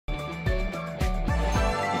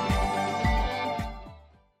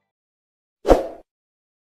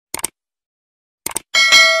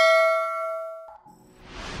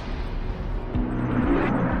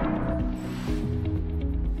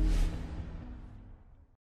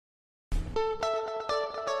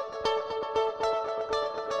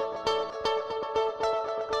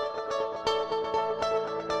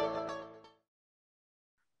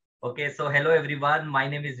Okay, so hello everyone. My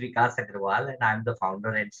name is Vikas Agrawal, and I'm the founder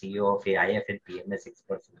and CEO of AIF and PMS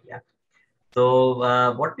Experts India.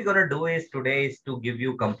 So, what we're gonna do is today is to give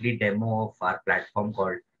you complete demo of our platform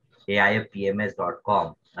called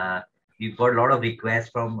AIFPMS.com. We've got a lot of requests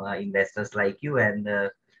from investors like you, and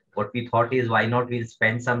what we thought is why not we'll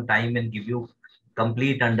spend some time and give you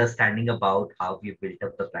complete understanding about how we built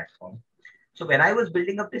up the platform. So when I was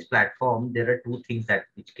building up this platform, there are two things that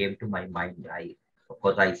which came to my mind. Of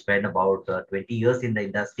course, I spent about 20 years in the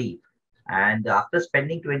industry, and after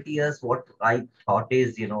spending 20 years, what I thought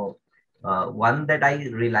is, one that I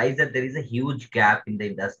realized that there is a huge gap in the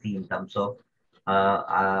industry in terms of,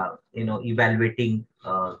 evaluating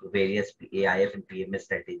various AIF and PMS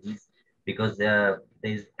strategies because there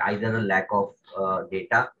is either a lack of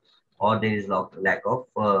data or there is lack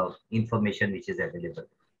of information which is available.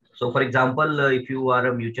 So, for example, if you are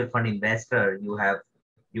a mutual fund investor, you have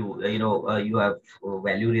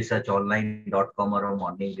value research online.com or a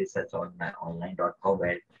morning research online.com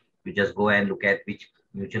where you just go and look at which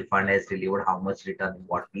mutual fund has delivered how much return in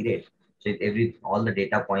what period. So every all the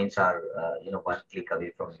data points are one click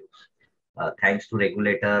away from you. Thanks to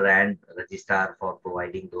regulator and registrar for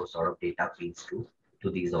providing those sort of data feeds to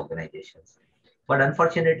these organizations. But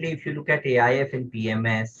unfortunately, if you look at AIF and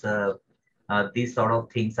PMS, these sort of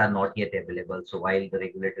things are not yet available. So while the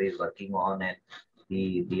regulator is working on and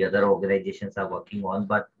the other organizations are working on,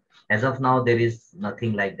 but as of now, there is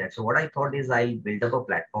nothing like that. So what I thought is I build up a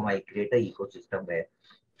platform, I create an ecosystem where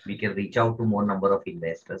we can reach out to more number of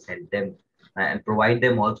investors, help them and provide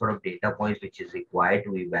them all sort of data points which is required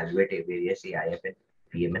to evaluate various AIF and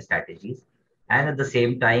PMS strategies. And at the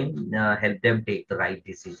same time, help them take the right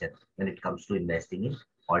decision when it comes to investing in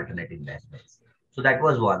alternate investments. So that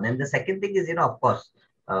was one. And the second thing is, of course,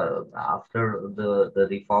 after the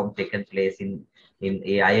reform taken place in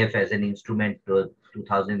AIF as an instrument,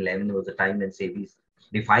 2011 was the time when SEBI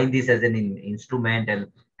defined this as an instrument,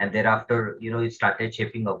 and thereafter, it started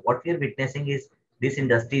shaping up. What we are witnessing is this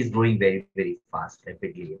industry is growing very, very fast,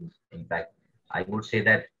 rapidly. In fact, I would say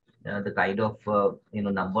that the kind of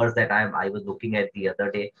numbers that I was looking at the other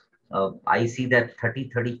day, I see that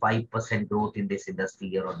 35% growth in this industry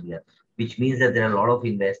year on year, which means that there are a lot of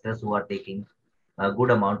investors who are taking a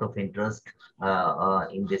good amount of interest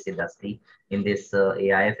in this industry, in this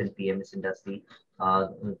AIF and PMS industry.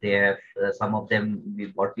 They have some of them.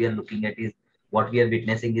 What we are looking at is what we are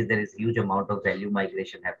witnessing is there is huge amount of value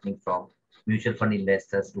migration happening from mutual fund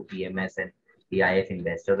investors to PMS and AIF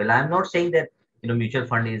investor. Well, I'm not saying that mutual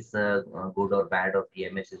fund is good or bad or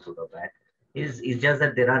PMS is good or bad. Is just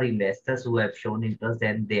that there are investors who have shown interest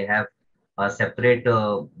and they have separate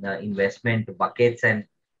investment buckets, and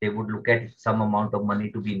they would look at some amount of money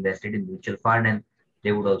to be invested in mutual fund, and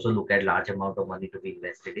they would also look at large amount of money to be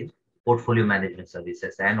invested in portfolio management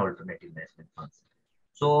services and alternate investment funds.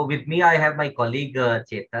 So with me, I have my colleague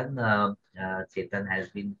Chetan. Chetan has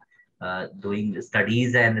been doing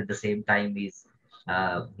studies, and at the same time, he's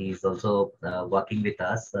also working with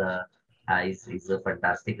us. He's a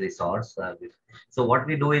fantastic resource. So what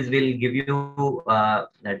we do is we'll give you a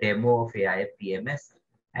demo of AIF PMS,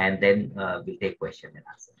 and then we'll take question and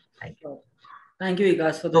answer. Thank you. Thank you,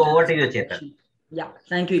 Vikas, for the so what are you, Chetan? Yeah,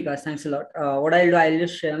 thank you, Vikas. Thanks a lot. What I'll do, I'll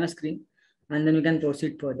just share my screen and then we can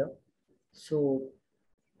proceed further. So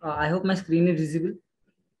I hope my screen is visible.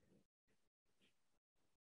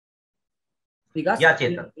 Vikas? Yeah,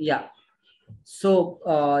 Chetan. Yeah.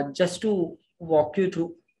 So just to walk you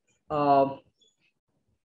through,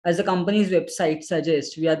 as the company's website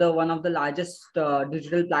suggests, we are the one of the largest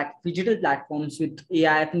digital platforms with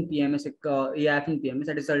AIF and PMS,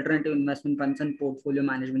 that is alternative investment funds and portfolio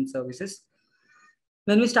management services.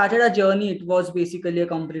 When we started our journey, it was basically a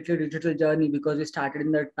completely digital journey because we started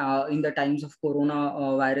in the times of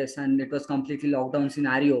Corona virus, and it was completely lockdown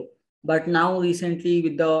scenario. But now recently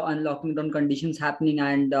with the unlocking down conditions happening,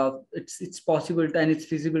 and it's possible and it's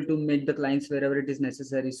feasible to meet the clients wherever it is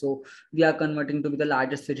necessary. So we are converting to be the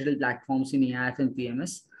largest digital platforms in AIF and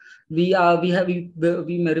PMS. We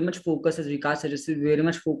very much focus, as Vikas suggested, very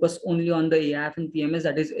much focus only on the AIF and PMS,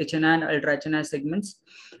 that is HNI and ultra HNI segments,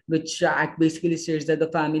 which basically states that the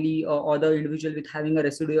family or the individual with having a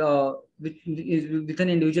residue with an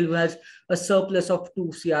individual who has a surplus of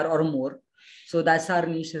 2 CR or more. So that's our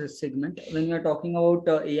niche segment. When we are talking about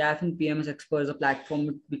AIF and PMS experts, a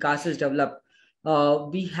platform Vikas has developed,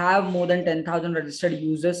 we have more than 10,000 registered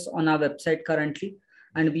users on our website currently,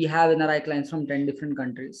 and we have NRI clients from 10 different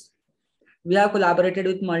countries. We have collaborated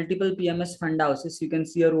with multiple PMS fund houses. You can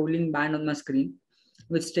see a rolling band on my screen,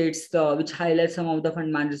 which states which highlights some of the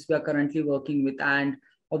fund managers we are currently working with, and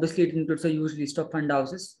obviously it includes a huge list of fund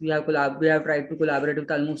houses. We have tried to collaborate with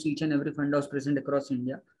almost each and every fund house present across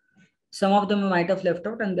India. Some of them we might have left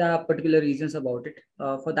out, and there are particular reasons about it.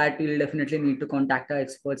 For that, we'll definitely need to contact our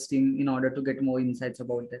experts team in order to get more insights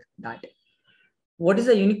about that. What is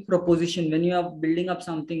a unique proposition when you are building up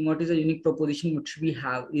something? What is a unique proposition which we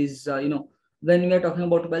have is, when we are talking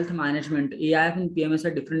about wealth management, AIF and PMS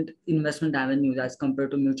are different investment avenues as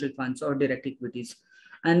compared to mutual funds or direct equities.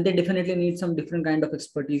 And they definitely need some different kind of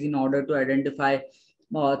expertise in order to identify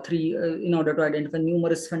in order to identify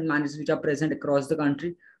numerous fund managers which are present across the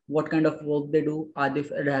country, what kind of work they do, are they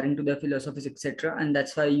adhering to their philosophies, etc. And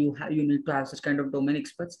that's why you need to have such kind of domain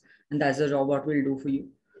experts, and that's the job what we'll do for you.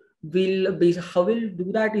 How we'll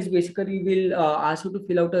do that is basically we'll ask you to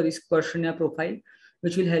fill out a risk questionnaire profile,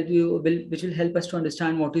 which will help us to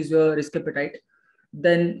understand what is your risk appetite.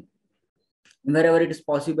 Then wherever it is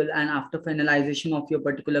possible, and after finalization of your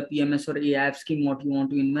particular PMS or AIF scheme, what you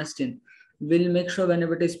want to invest in, we'll make sure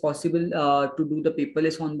whenever it is possible to do the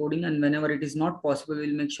paperless onboarding, and whenever it is not possible,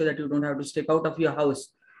 we'll make sure that you don't have to step out of your house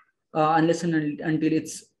unless and until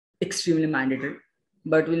it's extremely mandatory.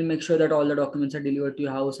 But we'll make sure that all the documents are delivered to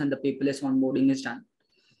your house and the paperless onboarding is done.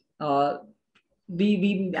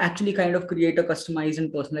 We actually kind of create a customized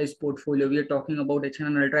and personalized portfolio. We are talking about HN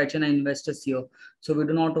and ultra HN investors here. So we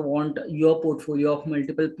do not want your portfolio of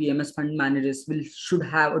multiple PMS fund managers should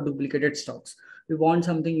have a duplicated stocks. We want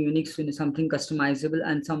something unique, something customizable,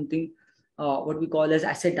 and something what we call as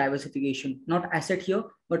asset diversification. Not asset here,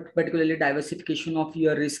 but particularly diversification of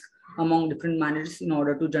your risk among different managers in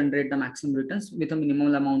order to generate the maximum returns with a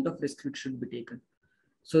minimal amount of risk which should be taken.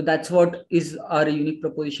 So that's what is our unique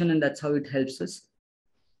proposition, and that's how it helps us.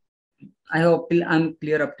 I hope I'm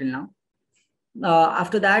clear up till now.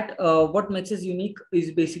 After that, what makes us unique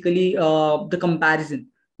is basically the comparison.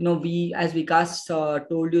 We, as Vikas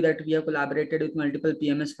told you, that we have collaborated with multiple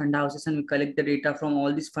PMS fund houses, and we collect the data from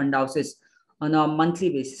all these fund houses on a monthly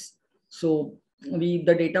basis. So the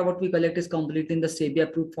data what we collect is completely in the SEBI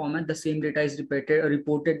approved format. The same data is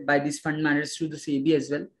reported by these fund managers to the SEBI as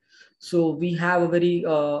well. So we have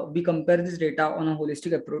we compare this data on a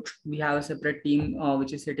holistic approach. We have a separate team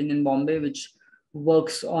which is sitting in Bombay, which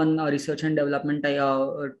works on research and development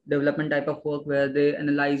type of work, where they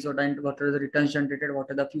analyze what are the returns generated, what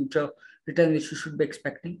are the future returns which you should be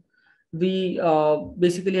expecting. We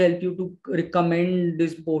basically help you to recommend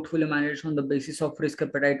this portfolio managers on the basis of risk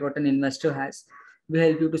appetite what an investor has. We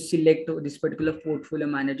help you to select this particular portfolio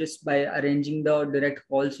managers by arranging the direct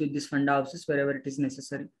calls with these fund houses wherever it is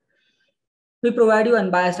necessary. We provide you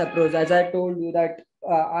unbiased approach. As I told you that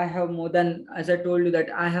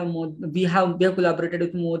we have collaborated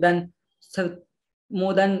with more than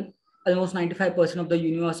almost 95% of the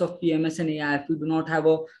universe of PMS and AIF. We do not have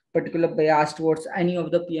a particular bias towards any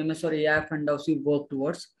of the PMS or AIF fund house we work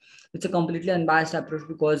towards. It's a completely unbiased approach,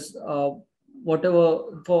 because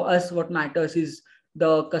whatever for us, what matters is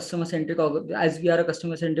the customer centric. As we are a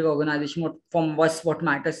customer centric organization, what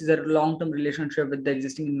matters is a long-term relationship with the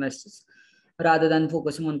existing investors, rather than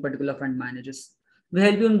focusing on particular fund managers. We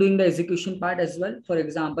help you in doing the execution part as well. For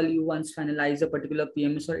example, you once finalize a particular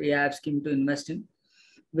PMS or AIF scheme to invest in.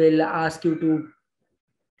 We'll ask you to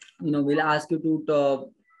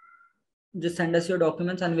just send us your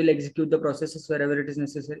documents, and we'll execute the processes wherever it is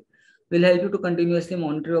necessary. We'll help you to continuously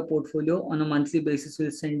monitor your portfolio on a monthly basis.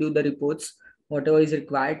 We'll send you the reports, whatever is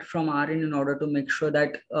required from our end, in order to make sure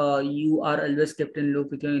that you are always kept in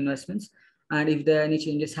loop with your investments. And if there are any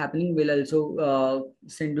changes happening, we'll also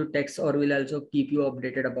send you text, or we'll also keep you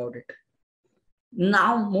updated about it.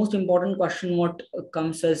 Now, most important question what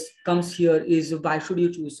comes here is, why should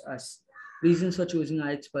you choose us? Reasons for choosing our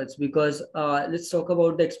experts. Because let's talk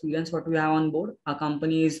about the experience what we have on board. Our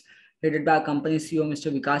company is headed by our company CEO,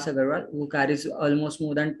 Mr. Vikas Agrawal, who carries almost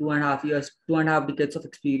more than 2.5 decades of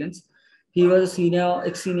experience. He was a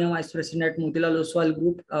ex-senior vice president at Motilal Oswal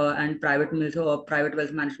Group and Private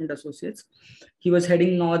Wealth Management Associates. He was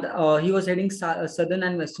heading southern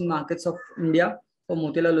and western markets of India for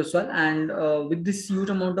Motilal Oswal, and with this huge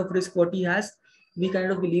amount of risk what he has, we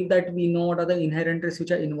kind of believe that we know what are the inherent risks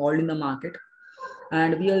which are involved in the market,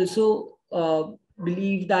 and we also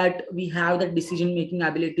believe that we have that decision-making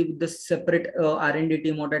ability with the separate R&D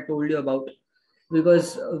team what I told you about,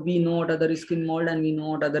 because we know what are the risks involved, and we know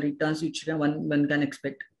what are the returns which one can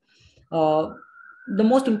expect. The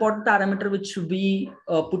most important parameter which we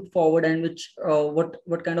put forward, and which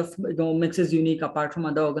what kind of makes us unique apart from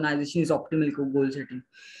other organizations, is optimal goal setting.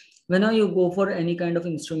 Whenever you go for any kind of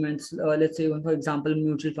instruments, let's say, for example,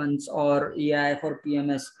 mutual funds or AIF or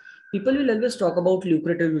PMS, people will always talk about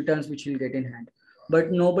lucrative returns which you'll get in hand.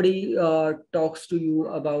 But nobody talks to you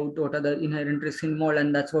about what are the inherent risks involved,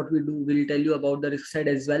 and that's what we do. We'll tell you about the risk side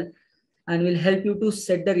as well, and will help you to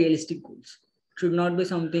set the realistic goals. Should not be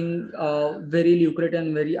something very lucrative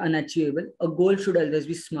and very unachievable. A goal should always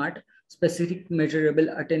be smart, specific, measurable,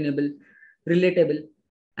 attainable, relatable,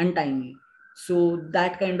 and timely. So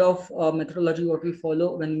that kind of methodology what we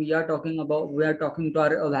follow when we are talking about, we are talking to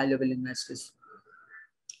our valuable investors.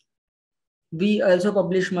 We also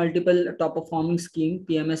publish multiple top performing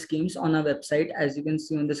PMS schemes on our website, as you can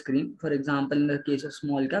see on the screen. For example, in the case of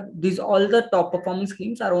small cap, these all the top performing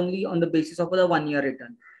schemes are only on the basis of the 1 year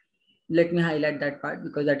return. Let me highlight that part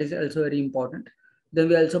because that is also very important. Then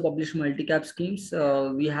we also publish multi-cap schemes.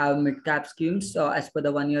 We have mid-cap schemes as per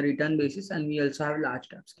the 1 year return basis, and we also have large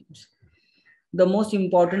cap schemes. The most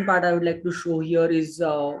important part I would like to show here is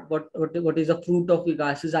what is the fruit of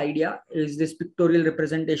Vikas's idea is this pictorial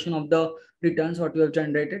representation of the returns what we have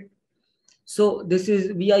generated. So this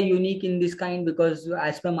is, we are unique in this kind because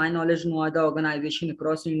as per my knowledge, no other organization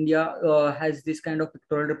across India has this kind of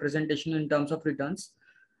pictorial representation in terms of returns.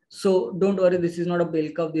 So don't worry, this is not a bell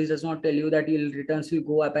curve. This does not tell you that your returns will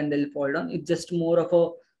go up and they'll fall down. It's just more of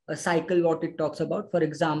a cycle what it talks about. For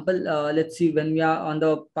example, let's see when we are on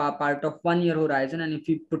the part of 1 year horizon, and if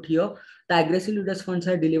we put here, the aggressive leaders funds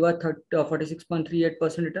have delivered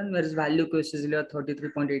 46.38% return, whereas value questions deliver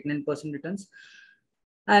 33.89% returns.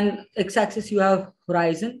 And x-axis you have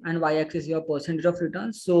horizon and y-axis you have percentage of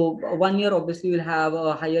returns. So 1 year obviously will have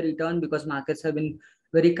a higher return because markets have been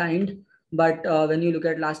very kind. But when you look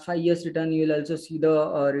at last 5 years return, you will also see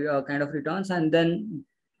the kind of returns. And then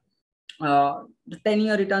the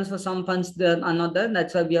 10-year returns for some funds are not there.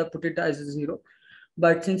 That's why we have put it as a 0.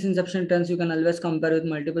 But since inception returns, you can always compare with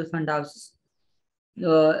multiple fund houses.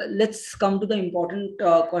 Let's come to the important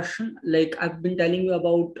question. Like I've been telling you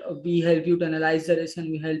about, we help you to analyze the risk and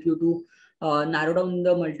we help you to narrow down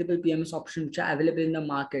the multiple PMS options which are available in the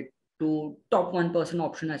market to top 1%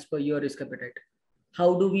 option as per your risk appetite.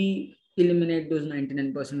 How do we eliminate those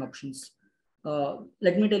 99% options?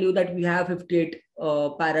 Let me tell you that we have 58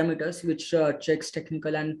 parameters which checks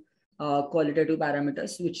technical and qualitative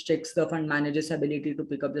parameters, which checks the fund manager's ability to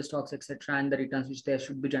pick up the stocks, etc., and the returns which they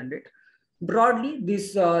should be generated. Broadly,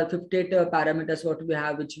 these 58 parameters what we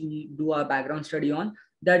have, which we do our background study on,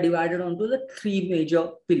 they're divided onto the 3 major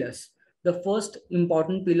pillars. The first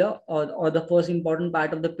important pillar or the first important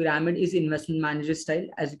part of the pyramid is investment manager style.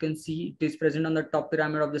 As you can see, it is present on the top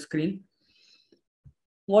pyramid of the screen.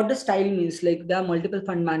 What the style means, like there are multiple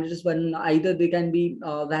fund managers, but either they can be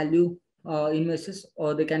value investors,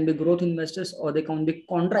 or they can be growth investors, or they can be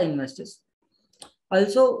contra investors.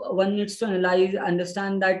 Also, one needs to analyze,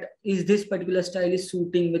 understand that is this particular style is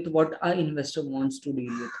suiting with what our investor wants to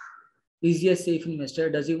deal with. Is he a safe investor?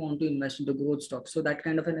 Does he want to invest into growth stocks? So that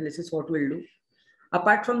kind of analysis what we'll do.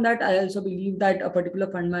 Apart from that, I also believe that a particular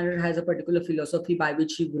fund manager has a particular philosophy by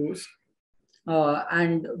which he grows.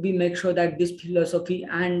 And we make sure that this philosophy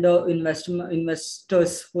and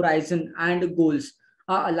investors' horizon and goals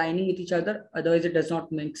are aligning with each other. Otherwise, it does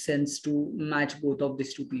not make sense to match both of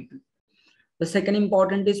these two people. The second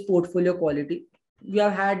important is portfolio quality. We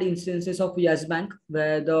have had instances of Yes Bank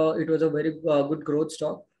where it was a very good growth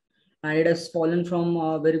stock, and it has fallen from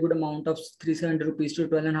a very good amount of 370 rupees to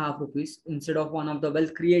 12.5 rupees. Instead of one of the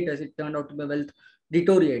wealth creators, it turned out to be a wealth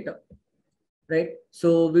deteriorator, right?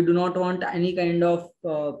 So we do not want any kind of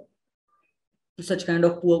such kind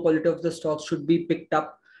of poor quality of the stocks should be picked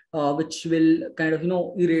up, which will kind of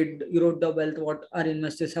erode the wealth what our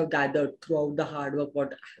investors have gathered throughout the hard work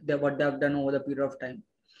what they have done over the period of time.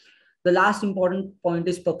 The last important point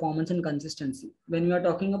is performance and consistency. When we are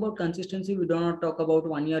talking about consistency, we do not talk about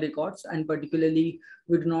 1 year records, and particularly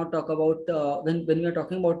we do not talk about when we are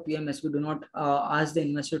talking about PMS, we do not ask the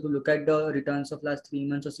investor to look at the returns of last 3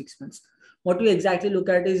 months or 6 months. What we exactly look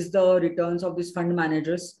at is the returns of these fund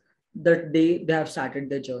managers that they have started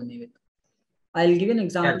their journey with. I'll give an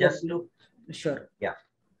example. Yeah, just to sure. Yeah,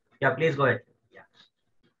 please go ahead. Yeah.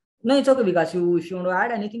 No, it's okay, Vikas. If you want to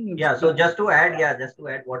add anything. Yeah. So just to add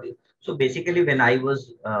what. So basically, when I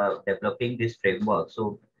was developing this framework,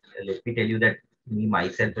 so let me tell you that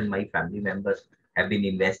myself and my family members have been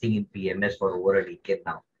investing in PMS for over a decade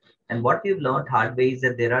now. And what we've learned hard way is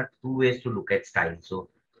that there are 2 ways to look at style. So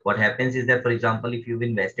what happens is that, for example, if you've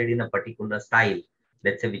invested in a particular style,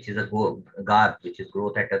 let's say which is a GARP, which is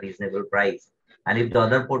growth at a reasonable price, and if the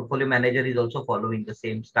other portfolio manager is also following the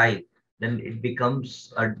same style, then it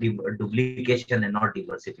becomes a duplication and not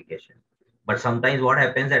diversification. But sometimes what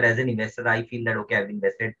happens that as an investor, I feel that, okay, I've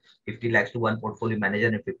invested 50 lakhs to one portfolio manager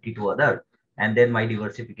and 50 to other, and then my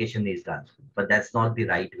diversification is done. But that's not the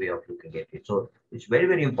right way of looking at it. So it's very,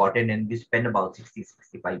 very important. And we spend about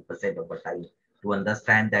 65% of our time to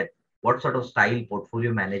understand that what sort of style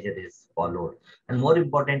portfolio manager is followed. And more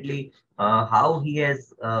importantly, how he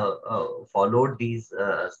has followed these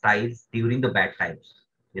styles during the bad times,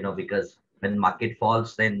 because when market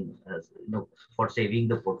falls, then, for saving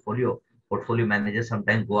the portfolio managers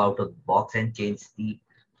sometimes go out of the box and change the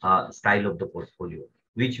style of the portfolio,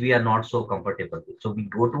 which we are not so comfortable with. So we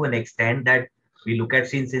go to an extent that we look at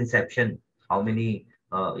since inception how many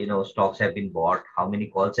stocks have been bought, how many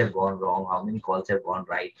calls have gone wrong, how many calls have gone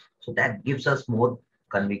right. So that gives us more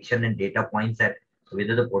conviction and data points that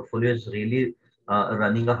whether the portfolio is really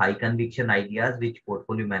running a high conviction ideas which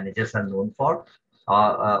portfolio managers are known for,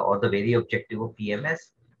 or the very objective of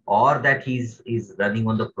PMS, or that he's running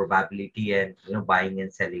on the probability and buying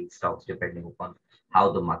and selling stocks depending upon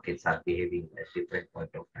how the markets are behaving at different point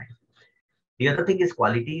of time. The other thing is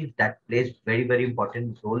quality that plays very, very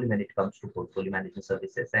important role when it comes to portfolio management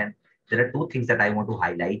services. And there are two things that I want to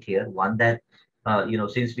highlight here. One that,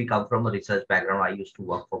 since we come from a research background, I used to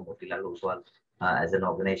work for Motilal Oswal as an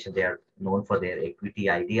organization. They are known for their equity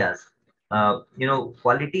ideas.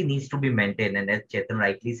 Quality needs to be maintained. And as Chetan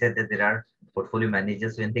rightly said, that there are portfolio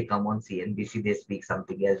managers, when they come on CNBC, they speak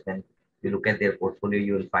something else. When you look at their portfolio,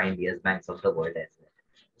 you will find yes banks of the world as well.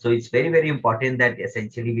 So it's very, very important that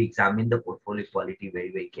essentially we examine the portfolio quality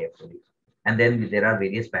very, very carefully. And then there are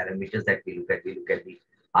various parameters that we look at. We look at the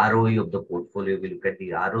ROE of the portfolio, we look at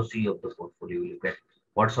the ROC of the portfolio, we look at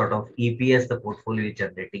what sort of EPS the portfolio is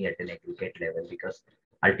generating at an aggregate level, because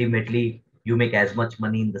ultimately you make as much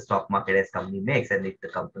money in the stock market as company makes. And if the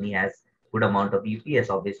company has good amount of EPS,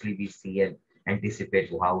 obviously we see and anticipate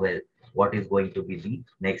how well, what is going to be the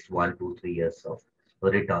next 1 to 3 years of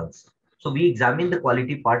returns. So we examine the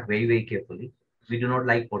quality part very, very carefully. We do not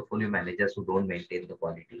like portfolio managers who don't maintain the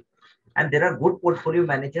quality. And there are good portfolio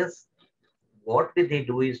managers. What they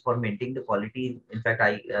do is for maintaining the quality. In fact,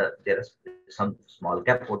 there are some small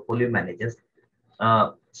cap portfolio managers.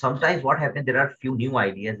 Sometimes what happens, there are few new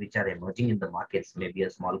ideas which are emerging in the markets. Maybe a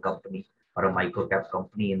small company or a micro cap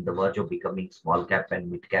company in the verge of becoming small cap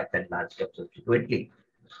and mid cap and large cap subsequently.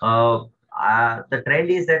 Uh, the trend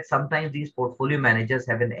is that sometimes these portfolio managers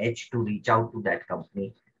have an edge to reach out to that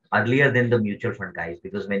company earlier than the mutual fund guys.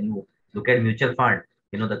 Because when you look at mutual fund,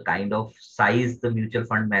 the kind of size the mutual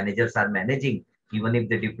fund managers are managing, even if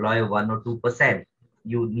they deploy 1 or 2%,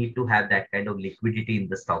 you need to have that kind of liquidity in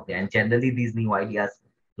the stock. And generally, these new ideas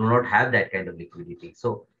do not have that kind of liquidity.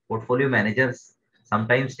 So portfolio managers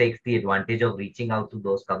sometimes takes the advantage of reaching out to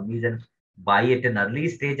those companies and buy at an early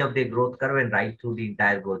stage of their growth curve and right through the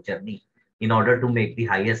entire growth journey in order to make the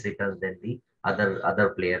highest returns than the other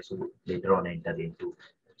players who later on enter into.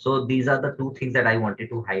 So these are the two things that I wanted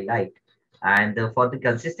to highlight. And for the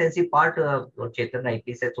consistency part, what Chetan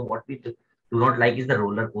rightly said, so what we do not like is the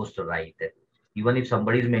roller coaster ride. Even if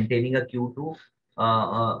somebody is maintaining a Q2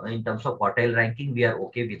 in terms of quartile ranking, we are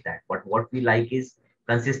okay with that. But what we like is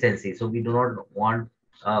consistency. So we do not want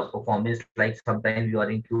performance like sometimes you are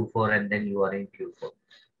in Q4 and then you are in Q4.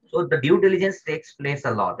 So the due diligence takes place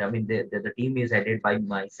a lot. I mean, the team is headed by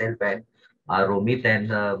myself and Romit, and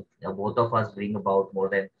both of us bring about more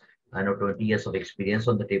than 20 years of experience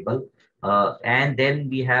on the table. And then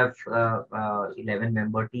we have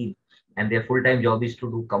 11-member team, and their full-time job is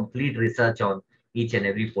to do complete research on each and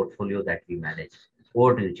every portfolio that we manage.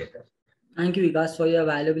 Over to you, Chetan. Thank you, Vikas, for your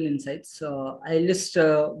valuable insights.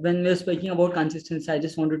 When we're speaking about consistency, I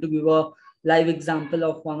just wanted to give a live example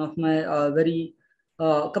of one of my very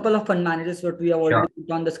couple of fund managers what we have already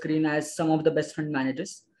put on the screen as some of the best fund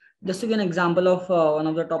managers. Just to give an example of one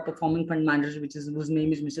of the top performing fund managers, whose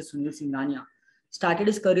name is Mr. Sunil Singhania. Started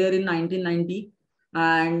his career in 1990,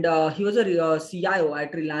 and he was a CIO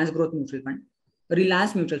at Reliance Growth Mutual Fund.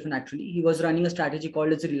 Reliance Mutual Fund, actually. He was running a strategy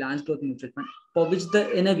called as Reliance Growth Mutual Fund, for which the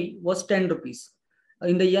NAV was 10 rupees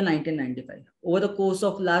in the year 1995. Over the course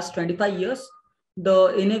of last 25 years,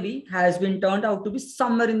 the NAV has been turned out to be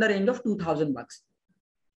somewhere in the range of 2,000 bucks.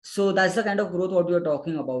 So that's the kind of growth what we are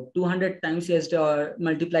talking about. 200 times he has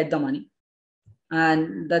multiplied the money,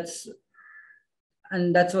 and that's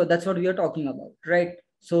what we are talking about, right?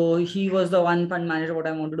 So he was the one fund manager what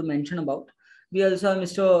I wanted to mention about. We also have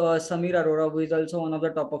Mr. Samir Arora, who is also one of the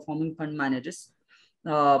top performing fund managers,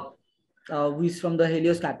 who is from the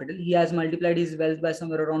Helios Capital. He has multiplied his wealth by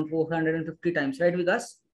somewhere around 450 times, right,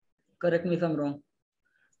 Vikas? Correct me if I'm wrong.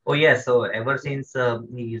 Oh, yes. So ever since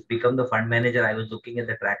he's become the fund manager, I was looking at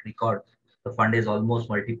the track record. The fund is almost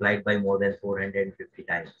multiplied by more than 450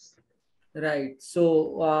 times. Right.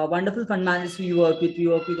 So wonderful fund managers we work with. We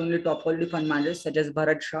work with only top quality fund managers such as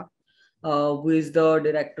Bharat Shah, who is the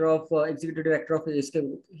director of executive director of ASK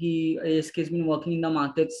Group. ASK has been working in the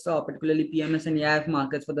markets, particularly PMS and AIF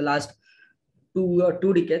markets for the last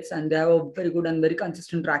 2 decades, and they have a very good and very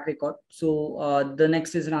consistent track record. So the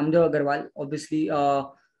next is Ramdev Agrawal, obviously,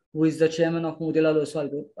 who is the chairman of Motilal Oswal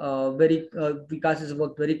Group. Vikas has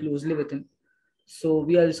worked very closely with him. So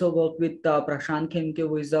we also work with Prashant Khemke,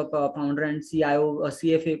 who is the founder and CIO,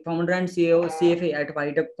 CFA, founder and CEO, CFA at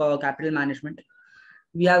White Capital Management.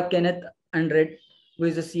 We have Kenneth Andred, who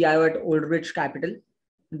is the CIO at Old Bridge Capital.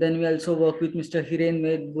 Then we also work with Mr. Hiren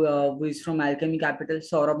Ved, who is from Alchemy Capital,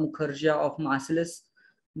 Saurabh Mukherjee of Marcellus.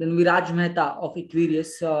 Then Viraj Mehta of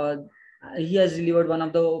Equirius. He has delivered one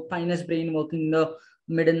of the finest brain working in the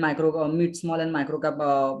mid, small and micro cap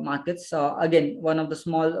markets. Again, one of the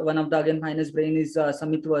again finest brain is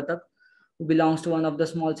Samit Vartak, who belongs to one of the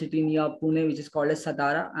small city near Pune, which is called as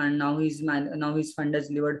Satara, and now his fund has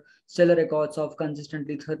delivered stellar records of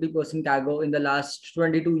consistently 30% CAGR in the last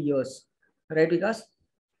 22 years. Right, Vikas?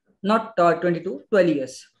 Not 22, 12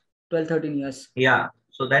 years, 12, 13 years. Yeah,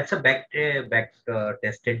 so that's a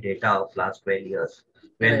tested data of last 12 years,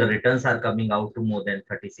 where the Right, returns are coming out to more than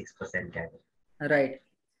 36% CAGR. right.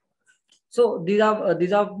 So these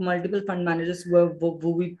are multiple fund managers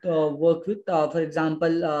who we work with. For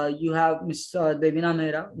example, you have Ms. Devina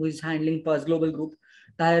Mehra, who is handling First Global Group,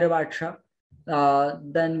 Tahir Badsha.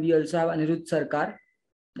 Then we also have Anirudh Sarkar.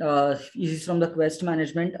 He is from the Quest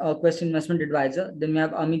Management, Quest Investment Advisor. Then we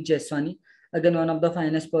have Amit Jeswani, again one of the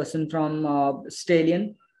finest person from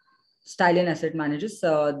Stallion Asset Managers.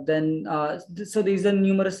 So there is a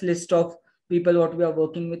numerous list of people what we are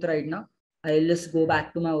working with right now. I'll just go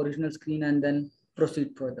back to my original screen and then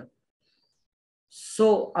proceed further.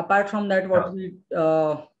 So apart from that,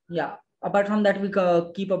 apart from that, we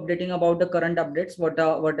keep updating about the current updates,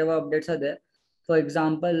 whatever updates are there. For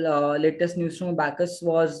example, latest news from Bacchus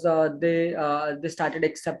was they started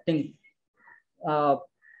accepting uh,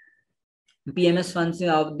 PMS funds.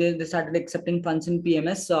 They started accepting funds in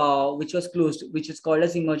PMS, which was closed, which is called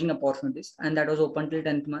as emerging opportunities, and that was open till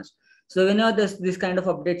 10th March. So whenever this kind of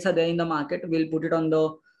updates are there in the market, we'll put it on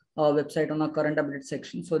the website on our current update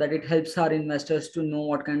section, so that it helps our investors to know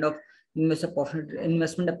what kind of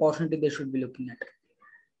investment opportunity they should be looking at.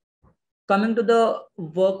 Coming to the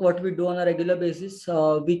work, what we do on a regular basis,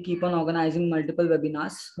 we keep on organizing multiple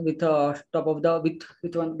webinars with top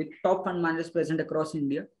fund managers present across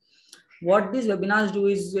India. What these webinars do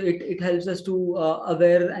is it helps us to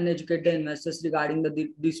aware and educate the investors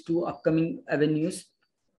regarding these two upcoming avenues.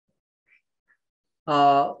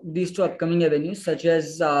 Such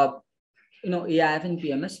as AIF and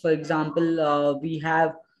PMS. For example, we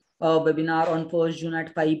have a webinar on 1st June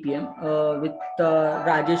at 5 p.m. With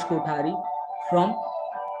Rajesh Kothari from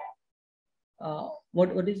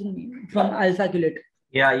what is from AlphaCulate.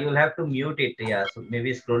 Yeah, you'll have to mute it. Yeah, so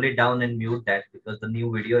maybe scroll it down and mute that because the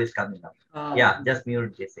new video is coming up. Yeah, just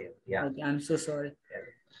mute this. Yeah. Okay, I'm so sorry.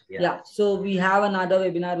 Yeah. So we have another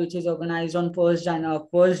webinar which is organized on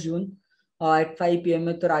 1st June at 5 p.m.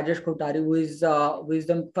 with Rajesh Kothari, who is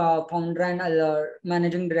the founder and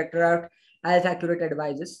managing director at AIF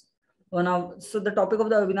Advisors. So the topic of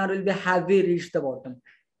the webinar will be, have we reached the bottom?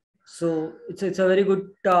 So it's a very good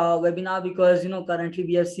webinar, because currently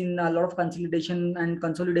we have seen a lot of consolidation and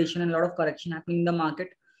a lot of correction happening in the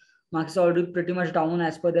market. Markets are already pretty much down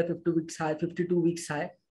as per their 52 weeks high.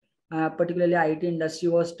 Particularly IT industry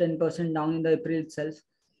was 10% down in the April itself.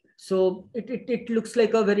 So it looks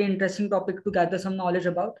like a very interesting topic to gather some knowledge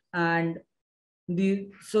about. And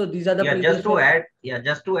these are the just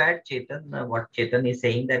to add Chetan, what Chetan is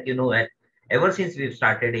saying, that ever since we've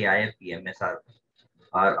started AIF PMS,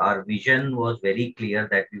 our vision was very clear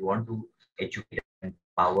that we want to educate and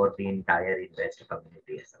empower the entire investor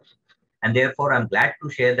community as well. And therefore, I'm glad to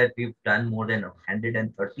share that we've done more than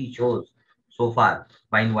 130 shows so far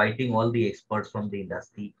by inviting all the experts from the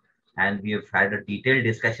industry. And we have had a detailed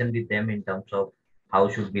discussion with them in terms of how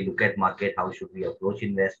should we look at market, how should we approach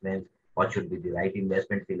investments, what should be the right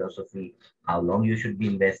investment philosophy, how long you should be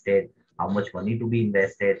invested, how much money to be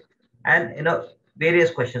invested, and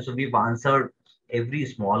various questions. So we've answered every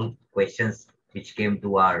small questions which came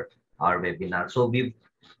to our webinar. So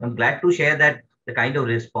I'm glad to share that the kind of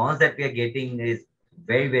response that we are getting is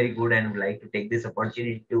very, very good, and would like to take this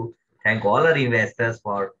opportunity to thank all our investors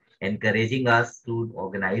for encouraging us to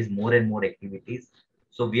organize more and more activities.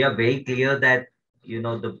 So we are very clear that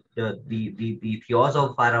the theos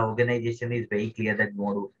of our organization is very clear, that we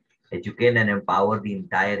want to educate and empower the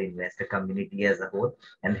entire investor community as a whole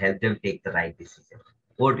and help them take the right decision.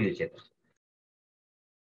 Over to you, Chetan.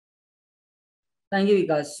 Thank you,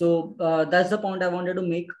 Vikas. So that's the point I wanted to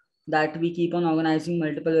make, that we keep on organizing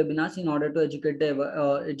multiple webinars in order to educate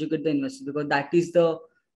the investors, because that is the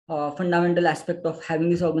fundamental aspect of having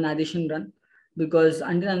this organization run. Because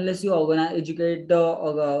unless you educate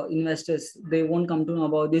the investors, they won't come to know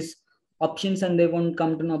about these options, and they won't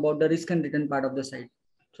come to know about the risk and return part of the site.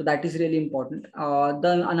 So that is really important.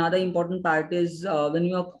 The another important part is when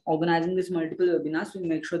you are organizing these multiple webinars, we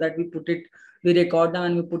make sure that we record them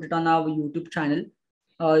and we put it on our YouTube channel.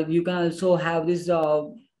 You can also have these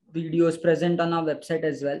videos present on our website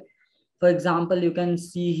as well. For example, you can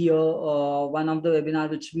see here one of the webinar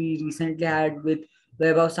which we recently had with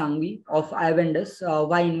Vaibhav Sangvi of iVendors,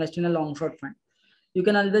 why invest in a long short fund. You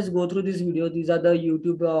can always go through this video. These are the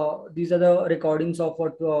YouTube, these are the recordings of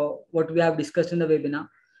what we have discussed in the webinar,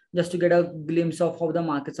 just to get a glimpse of how the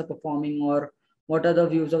markets are performing, or what are the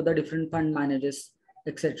views of the different fund managers,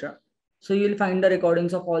 etc. So you'll find the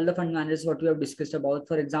recordings of all the fund managers what we have discussed about.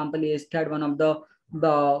 For example, ASK had one of the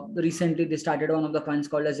recently they started one of the funds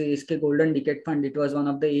called as ASK Golden Decade Fund. It was one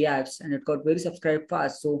of the AIFs and it got very subscribed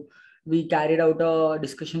fast. So we carried out a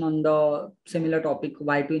discussion on the similar topic,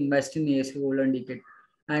 why to invest in ASK Golden Decade,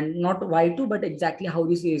 and not why to, but exactly how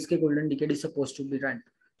this ASK Golden Decade is supposed to be run.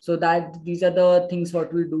 So that these are the things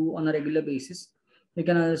what we do on a regular basis. You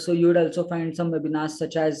can also, you would also find some webinars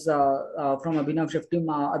such as from Abhinav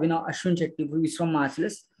Ashwin Shetty, who is from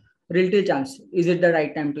Marcellus. Real chance, is it the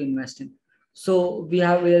right time to invest in? So we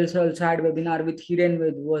also had webinar with Hiren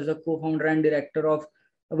Ved, who was a co-founder and director of,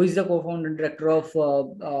 who is the co-founder and director of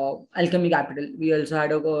Alchemy Capital. We also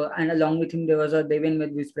had and along with him there was a Deven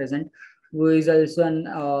Ved who is present, who is also an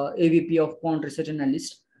AVP of quant research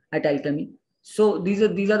analyst at Alchemy. So these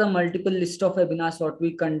are the multiple list of webinars what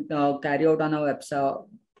we can carry out on our website,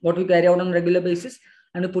 what we carry out on a regular basis,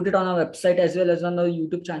 and we put it on our website as well as on the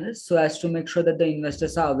YouTube channels, so as to make sure that the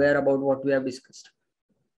investors are aware about what we have discussed.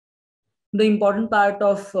 The important part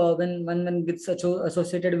of when gets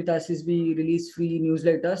associated with us is we release free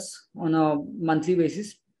newsletters on a monthly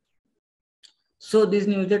basis. So these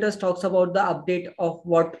newsletters talks about the update of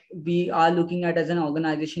what we are looking at as an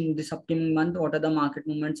organization in this upcoming month, what are the market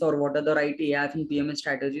movements or what are the right AIF and PMS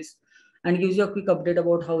strategies, and gives you a quick update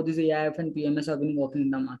about how these AIF and PMS have been working in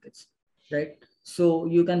the markets, right? So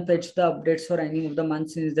you can fetch the updates for any of the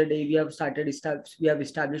months since the day we have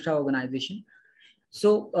established our organization.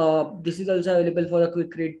 So this is also available for a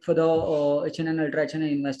quick read for the HNN Ultra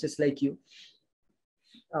HNN investors like you.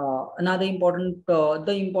 Another important,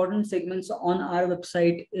 the important segments on our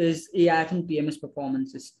website is AIF and PMS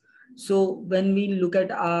performances. So when we look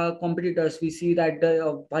at our competitors, we see that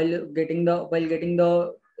while getting the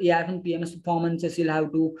AIF and PMS performances, you'll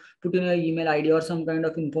have to put in your email ID or some kind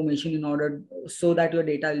of information in order so that your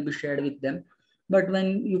data will be shared with them. But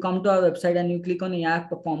when you come to our website and you click on AIF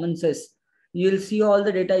performances, you'll see all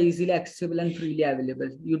the data easily accessible and freely available.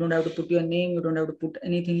 You don't have to put your name, you don't have to put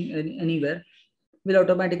anything anywhere. Will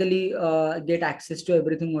automatically get access to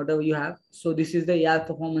everything whatever you have. So this is the AIF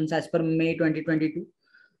performance as per May 2022.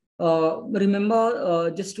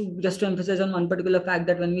 Remember, just to emphasize on one particular fact,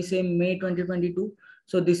 that when we say May 2022,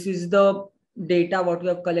 so this is the data what we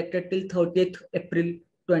have collected till 30th April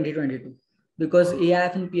 2022, because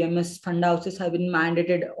AIF and PMS fund houses have been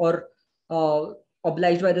mandated or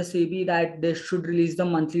obliged by the SEBI that they should release the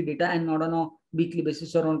monthly data and not on a weekly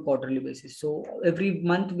basis or on quarterly basis. So every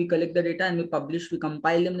month we collect the data and we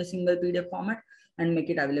compile them in a single PDF format and make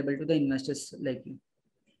it available to the investors like you,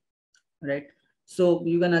 right? So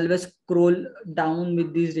you can always scroll down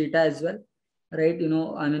with these data as well, right? You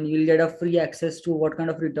know, I mean, you'll get a free access to what kind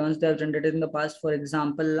of returns they have generated in the past. For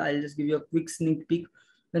example, I'll just give you a quick sneak peek.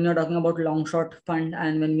 When you're talking about long short fund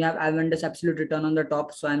and when we have Avendus absolute return on the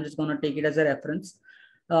top, so I'm just going to take it as a reference.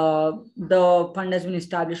 The fund has been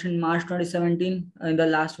established in March 2017. In the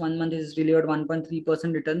last 1 month, it has delivered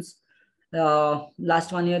 1.3% returns.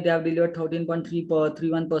 Last 1 year, they have delivered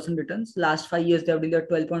 13.31% returns. Last 5 years, they have delivered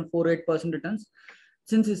 12.48% returns.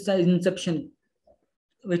 Since its inception,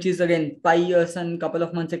 which is again 5 years and a couple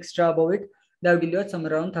of months extra above it, they have delivered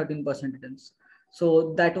somewhere around 13% returns.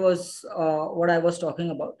 So that was what I was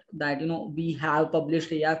talking about, that, you know, we have published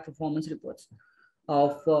AIF performance reports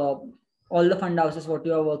of all the fund houses what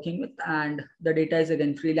you are working with, and the data is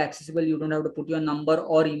again freely accessible. You don't have to put your number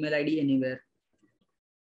or email ID anywhere.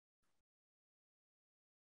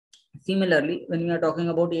 Similarly, when we are talking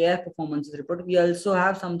about AIF performances report, we also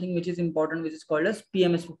have something which is important, which is called as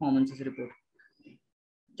PMS performances report.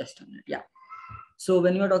 Just a minute, yeah. So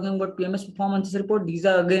when you are talking about PMS performances report, these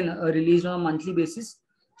are again released on a monthly basis.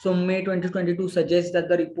 So May 2022 suggests that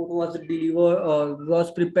the report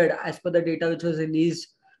was prepared as per the data which was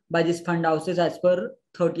released by these fund houses as per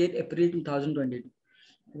 30th April 2022.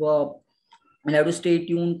 Well, I'll have to stay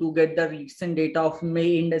tuned to get the recent data of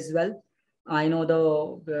May end as well. I know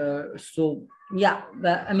so yeah,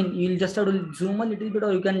 I mean, you'll just have to zoom a little bit,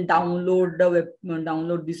 or you can download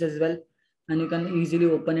download this as well, and you can easily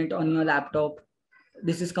open it on your laptop.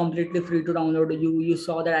 This is completely free to download. You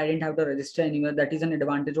saw that I didn't have to register anywhere. That is an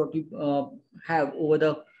advantage what you have over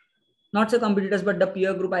the not the competitors, but the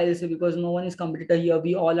peer group, I'll say, because no one is competitor here.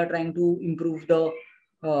 We all are trying to improve the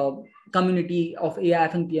uh, community of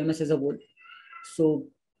AIF and PMS as a whole. So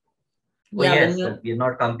Oh yeah, when yes, you're so we're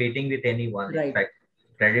not competing with anyone. In right, fact,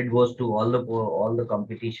 credit goes to all the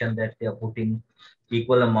competition that they are putting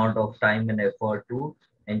equal amount of time and effort to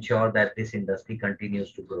ensure that this industry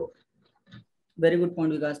continues to grow. very good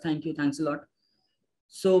point, Vikas. Thank you. Thanks a lot.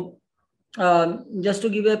 So just to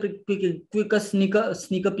give a quick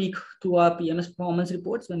sneaker peek to our PMS performance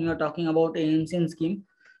reports when we are talking about ANC and scheme.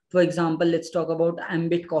 For example, let's talk about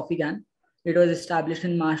Ambit Coffee Can. It was established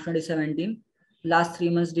in March 2017. Last 3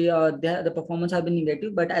 months, the performance have been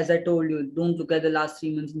negative, but as I told you, don't look at the last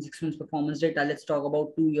 3 months and 6 months performance data. Let's talk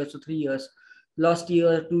about 2 years or 3 years. Last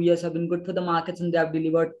year, 2 years have been good for the markets, and they have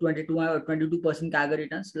delivered 22% CAGR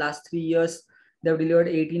returns. Last 3 years, they have delivered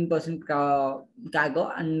 18%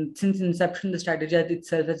 CAGR, and since inception, the strategy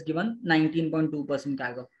itself has given 19.2%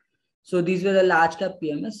 CAGR. So these were the large cap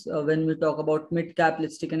PMS. When we talk about mid cap,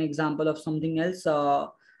 let's take an example of something else.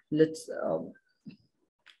 Let's uh,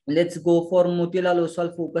 let's go for Motilal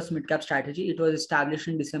Oswal Focus Mid Cap Strategy. It was established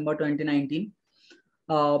in December 2019.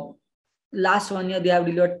 Last 1 year, they have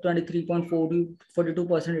delivered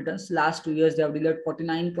 23.42% returns. Last 2 years, they have delivered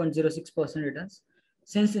 49.06% returns.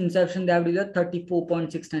 Since inception, they have delivered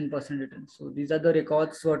 34.69% returns. So these are the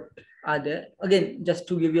records what are there. Again, just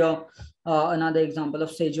to give you another example of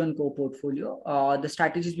Stage 1 core portfolio, the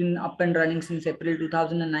strategy has been up and running since April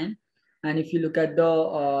 2009. And if you look at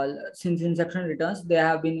the since inception returns, they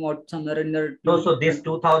have been what somewhere in the No, so this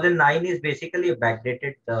 2009 is basically a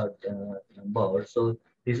backdated number. So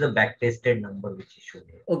this is a backtested number which is shown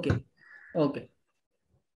here. Okay. Okay.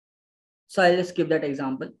 So I'll just skip that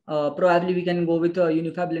example. Probably we can go with a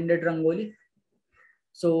unified blended Rangoli.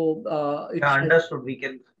 So Yeah, understood. We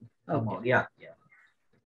can come okay. on. Yeah.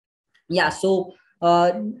 Yeah. So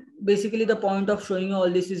basically the point of showing you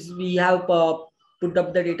all this is we have put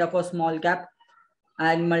up the data for small cap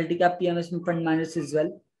and multi-cap PMS fund managers as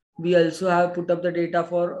well. We also have put up the data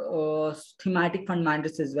for thematic fund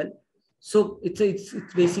managers as well. So it's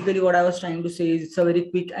basically what I was trying to say is it's a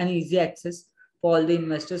very quick and easy access for all the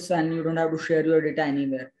investors, and you don't have to share your data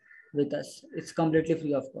anywhere with us. It's completely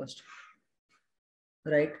free of cost,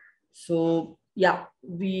 right? So yeah,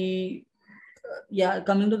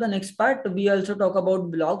 coming to the next part, we also talk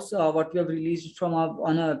about blogs, what we have released from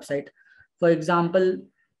on our website. For example,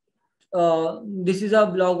 this is a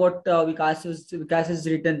blog what Vikas has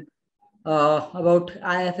written about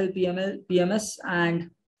IFL PMS and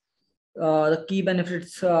the key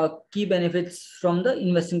benefits from the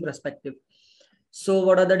investing perspective. So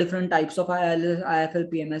what are the different types of IFL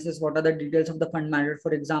PMSs? What are the details of the fund manager?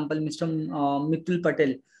 For example, Mr. Mitul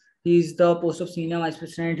Patel, he is the post of senior vice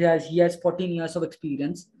president. He has 14 years of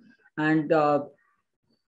experience, and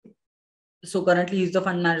so currently he's the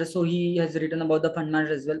fund manager. So he has written about the fund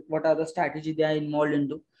manager as well. What are the strategy they are involved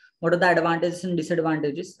into? What are the advantages and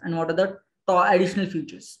disadvantages? And what are the additional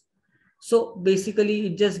features? So basically,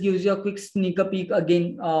 it just gives you a quick sneaker peek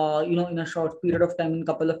again. In a short period of time, in a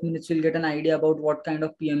couple of minutes, you'll get an idea about what kind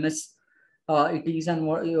of PMS it is and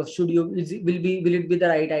what will it be the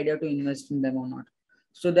right idea to invest in them or not.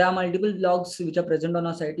 So there are multiple blogs which are present on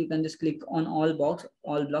our site. You can just click on all blogs.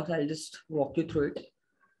 I'll just walk you through it,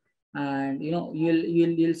 and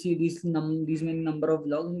you'll see these many number of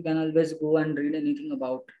blogs. You can always go and read anything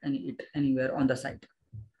about anywhere on the site.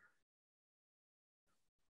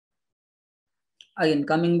 Again,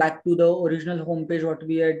 coming back to the original homepage, what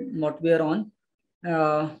we are on.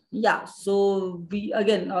 So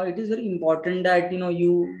it is very important that the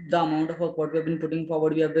amount of work what we have been putting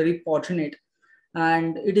forward, we are very fortunate,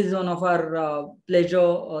 and it is one of our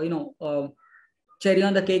pleasure, cherry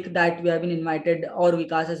on the cake that we have been invited, or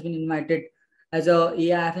Vikas has been invited as a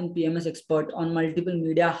AIF and PMS expert on multiple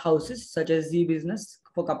media houses such as Z Business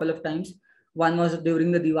for a couple of times. One was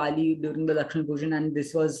during the Diwali, during the Lakshmi Pujan, and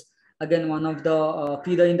this was again one of the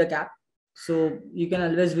feather in the cap. So you can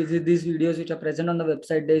always visit these videos which are present on the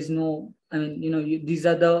website. There is no, these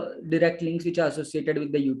are the direct links which are associated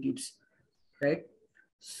with the YouTubes, right?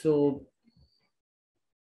 So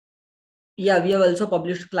yeah, we have also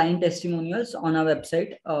published client testimonials on our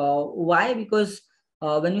website. Why? Because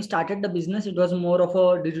when we started the business, it was more of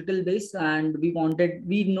a digital base, and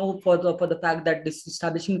we know for the fact that this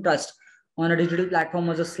establishing trust on a digital platform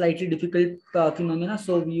was a slightly difficult phenomena.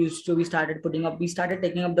 So we started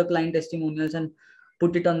taking up the client testimonials and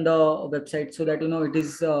put it on the website, so that it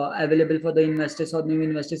is available for the investors or new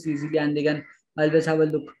investors easily, and they can always have a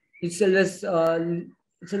look. It's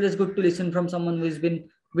always good to listen from someone who has been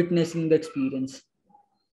witnessing the experience.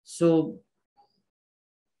 So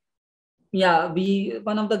yeah, we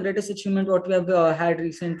one of the greatest achievement what we have had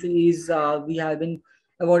recently is we have been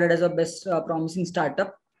awarded as a best promising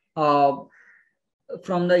startup uh,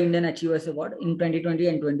 from the Indian Achievers Award in 2020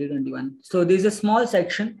 and 2021. So there's a small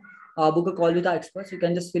section, book a call with our experts. You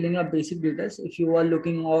can just fill in your basic details if you are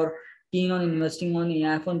looking or keen on investing on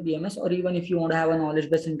AIF on PMS, or even if you want to have a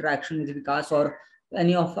knowledge-based interaction with Vikas or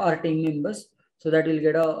any of our team members, so that you'll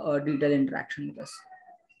get a detailed interaction with us.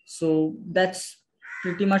 So that's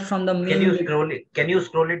pretty much from the main. Can you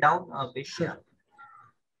scroll it down, Vish? Sure. Yeah.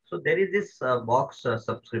 So there is this box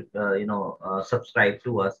subscribe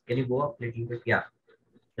to us. Can you go up a little bit? Yeah,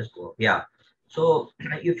 just go up. Yeah. So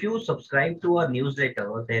if you subscribe to our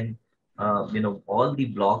newsletter, then all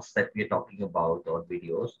the blogs that we're talking about or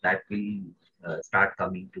videos that will start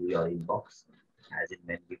coming to your inbox as in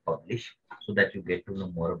when we publish, so that you get to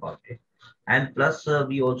know more about it. And plus,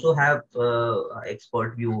 we also have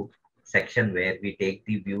expert view section where we take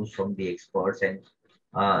the views from the experts, and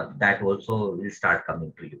that also will start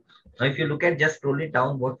coming to you. Now, if you look at just scroll it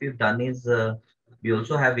down, what we've done is we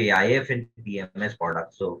also have AIF and PMS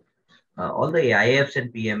products. So all the AIFs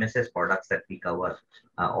and PMSs products that we cover,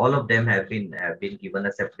 all of them have been given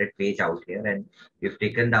a separate page out here, and we've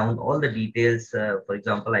taken down all the details. For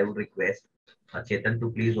example, I would request Chetan to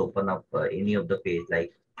please open up any of the page,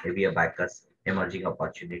 like maybe a Vikas emerging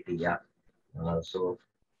opportunity. Yeah. So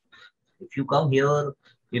if you come here,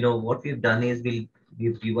 what we've done is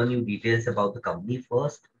we've given you details about the company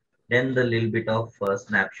first, then the little bit of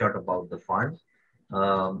snapshot about the fund,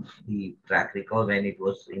 the track record when it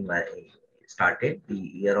was started, the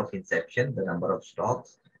year of inception, the number of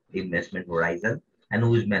stocks, the investment horizon, and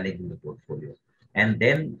who is managing the portfolio. And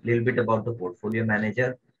then a little bit about the portfolio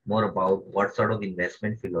manager, more about what sort of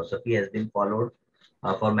investment philosophy has been followed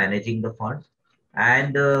for managing the fund,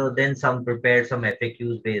 and then some prepared some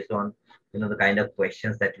FAQs based on the kind of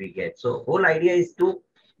questions that we get. So whole idea is to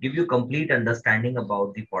give you complete understanding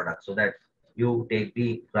about the product, so that you take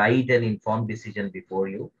the right and informed decision before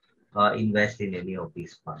you invest in any of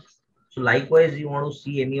these funds. So likewise, you want to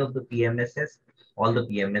see any of the PMSs, all the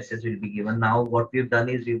PMSs will be given. Now what we've done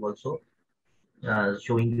is we've also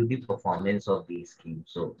showing you the performance of these schemes.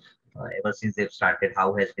 So ever since they've started,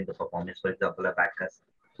 how has been the performance? For example, a Bacchus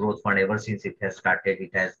growth fund, ever since it has started, it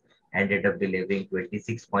has ended up delivering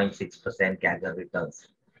 26.6% CAGR returns,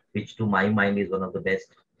 which to my mind is one of the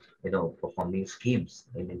best, performing schemes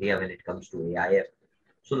in India when it comes to AIF.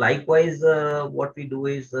 So likewise, what we do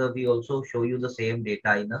is we also show you the same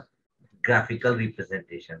data in a graphical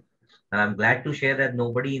representation. And I'm glad to share that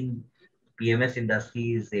nobody in PMS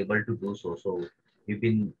industry is able to do so. So we've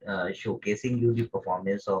been showcasing you the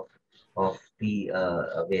performance of the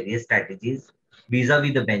various strategies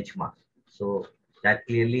vis-a-vis the benchmark. So that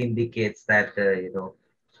clearly indicates that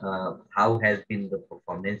how has been the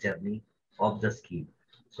performance journey of the scheme.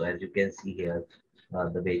 So as you can see here,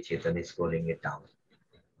 the way Chetan is scrolling it down.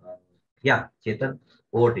 Yeah, Chetan,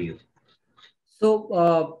 over to you.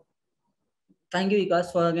 So thank you,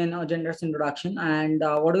 Vikas, for again a generous introduction. And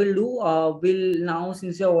what we'll do, we'll now,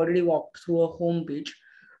 since you have already walked through a home page,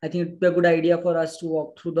 I think it'd be a good idea for us to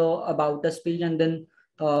walk through the About Us page, and then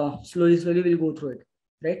slowly we'll go through it,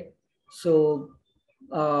 right? So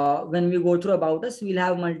when we go through About Us, we'll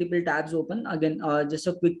have multiple tabs open. Again, just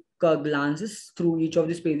a quick glances through each of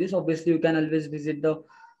these pages. Obviously, you can always visit the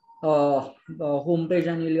home page,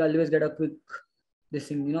 and you'll always get a quick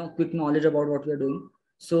quick knowledge about what we're doing.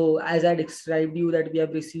 So as I described you that we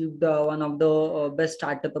have received one of the best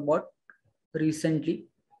startup award recently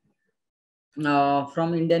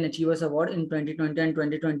from Indian Achievers Award in 2020 and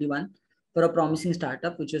 2021 for a promising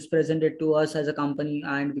startup, which was presented to us as a company,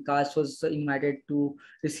 and Vikas was invited to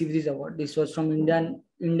receive this award. This was from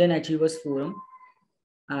Indian Achievers Forum,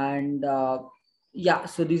 and yeah,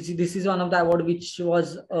 so this is one of the award which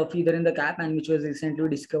was a feather in the cap and which was recently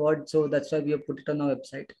discovered. So that's why we have put it on our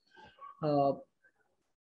website.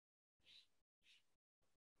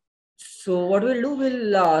 So what we'll do,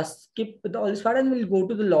 we'll skip all this part and we'll go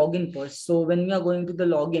to the login first. So when we are going to the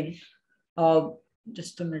login,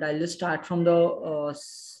 just a minute, I'll just start from the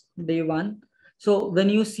day one. So when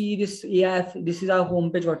you see this AIF, this is our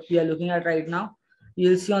homepage, what we are looking at right now.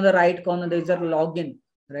 You'll see on the right corner, there's a login,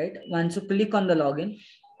 right? Once you click on the login,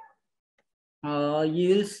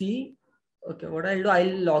 you will see, okay, what I'll do,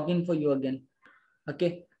 I'll log in for you again.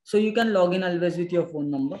 Okay, so you can log in always with your phone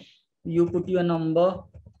number. You put your number,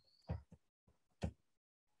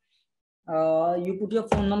 you put your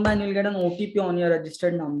phone number and you'll get an OTP on your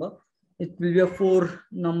registered number. It will be a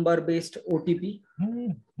 4-number based OTP,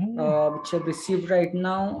 which I've received right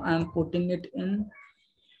now. I'm putting it in.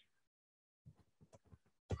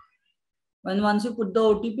 When once you put the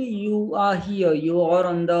OTP, you are here, you are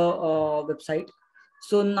on the website.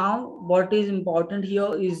 So now what is important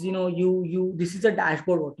here is, this is a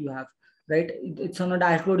dashboard what you have, right? It's on a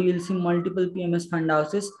dashboard. You will see multiple PMS fund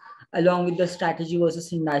houses along with the strategy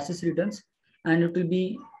versus indices returns. And it will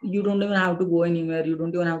be, you don't even have to go anywhere. You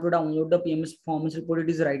don't even have to download the PMS performance report. It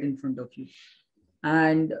is right in front of you.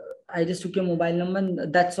 And I just took your mobile number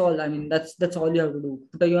and that's all. I mean, that's all you have to do.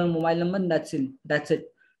 Put your mobile number and that's it.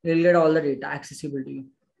 You'll get all the data accessible to you,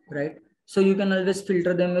 right? So you can always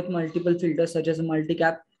filter them with multiple filters such as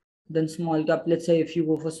multi-cap, then small cap. Let's say if you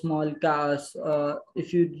go for small caps,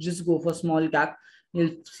 if you just go for small cap,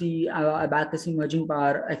 you'll see Abacus Emerging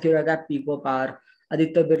Power, Acura Cap Pico Power,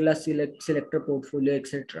 Aditya Birla Selector Portfolio,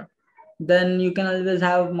 etc. Then you can always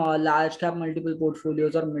have large cap multiple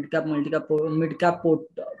portfolios or mid cap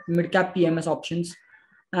PMS options,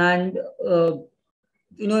 and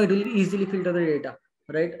it will easily filter the data,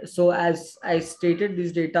 right? So as I stated,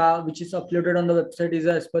 this data which is uploaded on the website is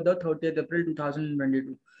as per the 30th April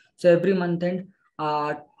 2022. So every month end,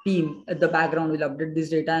 team at the background will update this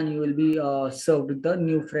data and you will be served with the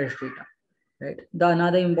new fresh data, right? The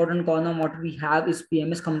another important column what we have is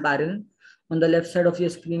PMS comparison. On the left side of your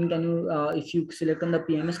screen, can you, if you select on the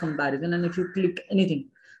PMS comparison and if you click anything,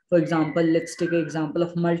 for example, let's take an example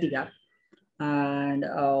of multi-cap, and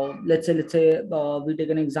let's say we take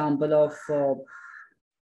an example of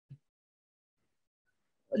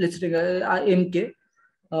let's take MK.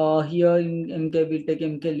 Here in MK, we take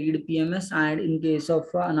MK lead PMS, and in case of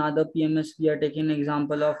another PMS, we are taking an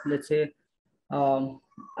example of, let's say,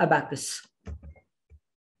 Abacus.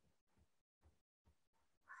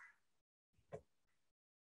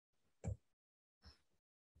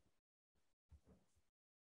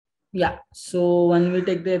 Yeah, so when we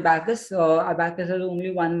take the Abacus has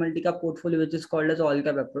only one multi-cap portfolio, which is called as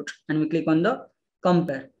all-cap approach, and we click on the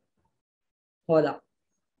compare. Voila,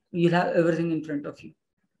 you'll have everything in front of you.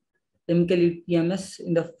 MK lead PMS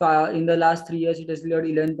in the last 3 years, it has delivered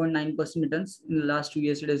 11.9% returns. In the last 2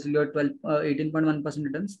 years, it has delivered 18.1%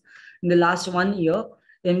 returns. In the last 1 year,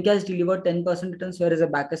 MK has delivered 10% returns, whereas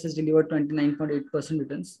Abacus has delivered 29.8%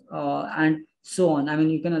 returns, and so on. I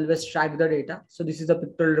mean, you can always track the data. So this is a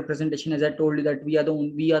pictorial representation. As I told you that we are the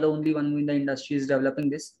only one who in the industry is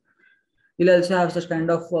developing this. We'll also have such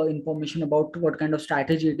kind of information about what kind of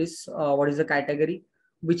strategy it is, what is the category,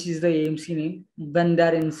 which is the AMC name, when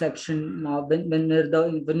their inception,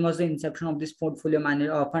 when was the inception of this portfolio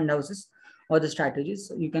fund houses or the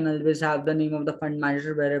strategies. You can always have the name of the fund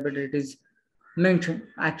manager wherever it is mentioned.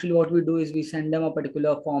 Actually, what we do is we send them a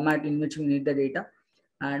particular format in which we need the data,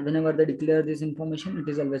 and whenever they declare this information, it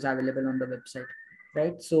is always available on the website,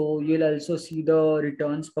 right? So you'll also see the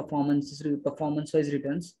returns, performance-wise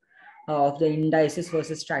returns of the indices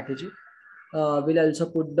versus strategy. We'll also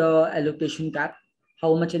put the allocation cap,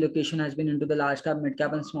 how much allocation has been into the large cap, mid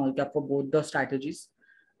cap, and small cap for both the strategies.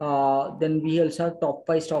 Then we also have top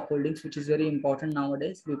 5 stock holdings, which is very important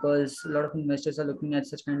nowadays because a lot of investors are looking at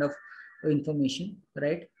such kind of information,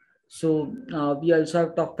 right? So we also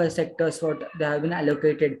have top 5 sectors what they have been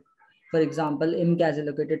allocated. For example, MK has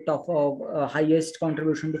allocated top of highest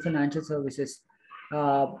contribution to financial services.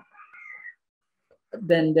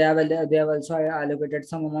 Then they have also allocated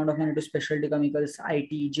some amount of money to specialty chemicals,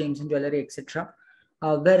 IT, gems and jewelry, etc.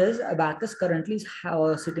 Whereas Abacus currently is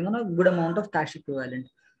sitting on a good amount of cash equivalent,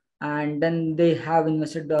 and then they have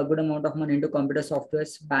invested a good amount of money into computer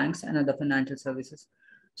softwares, banks, and other financial services.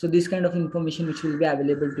 So this kind of information which will be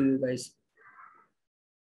available to you guys,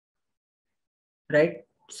 right?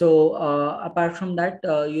 So apart from that,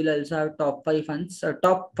 you'll also have top 5 funds,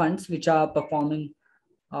 top funds which are performing,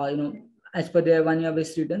 as per their 1-year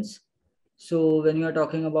based returns. So when you are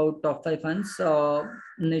talking about top 5 funds,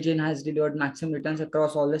 Nijin has delivered maximum returns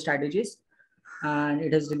across all the strategies, and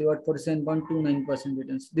it has delivered 47.29%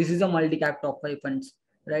 returns. This is a multi-cap top 5 funds,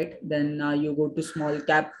 right? Then you go to small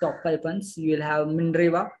cap top 5 funds, you will have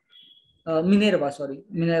Minerva,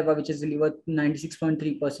 which has delivered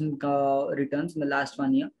 96.3% returns in the last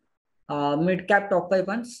 1 year. Mid cap top 5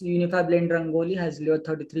 funds, Unified Blend Rangoli has delivered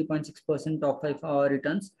 33.6% top 5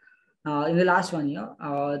 returns in the last 1 year.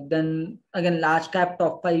 Then again, large cap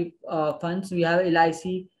top 5 funds, we have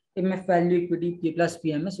LIC MF value equity P plus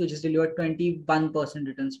PMS, which has delivered 21%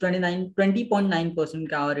 returns,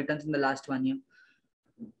 20.9% returns in the last 1 year.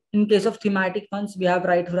 In case of thematic funds, we have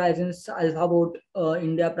Right Horizons Alpha Boat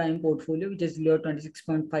India Prime portfolio, which has delivered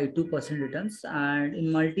 26.52% returns. And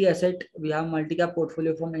in multi-asset, we have multi-cap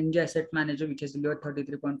portfolio from NJ Asset Manager, which has delivered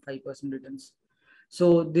 33.5% returns.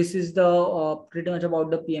 So this is the pretty much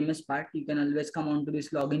about the PMS part. You can always come onto this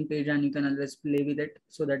login page and you can always play with it,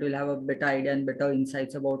 so that you'll have a better idea and better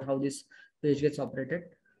insights about how this page gets operated.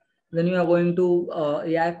 When you are going to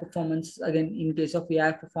AI performance, again, in case of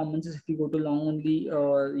AI performances, if you go to long only,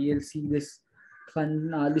 you'll see this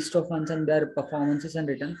fund list of funds and their performances and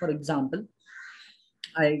return. For example,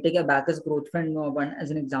 I'll take a Bacchus growth fund one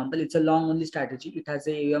as an example. It's a long only strategy. It has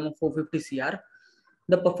a AUM of 450 CR.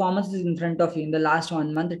 The performance is in front of you. In the last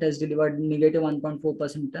 1 month, it has delivered negative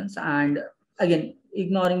 1.4% returns. And again,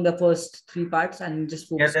 ignoring the first three parts and just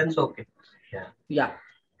focus. Yeah, that's okay. Yeah.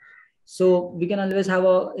 So we can always have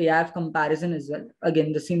a AIF comparison as well.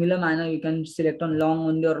 Again, the similar manner, you can select on long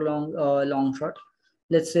only or long short.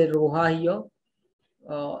 Let's say Roha here.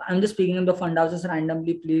 I'm just speaking of the fund houses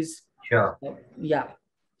randomly, please. Sure. Yeah.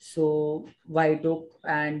 So White Oak,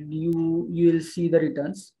 and you will see the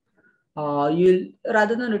returns. You'll,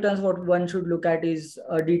 rather than returns, what one should look at is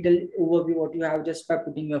a detailed overview what you have just by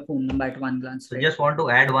putting your phone number at one glance. So just want to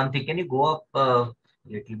add one thing. Can you go up a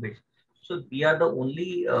little bit? So we are the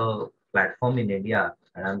only platform in India,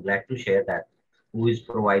 and I'm glad to share that, who is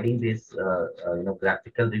providing this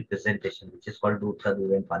graphical representation, which is called Doodh Ka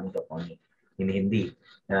Doodh and Pani Ka Pani in Hindi,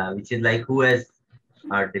 which is like who has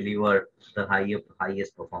delivered the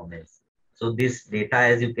highest performance. So this data,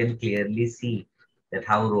 as you can clearly see, that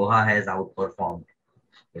how Roha has outperformed.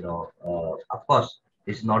 Of course,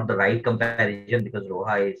 this is not the right comparison because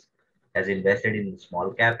has invested in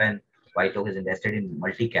small cap and White Oak has invested in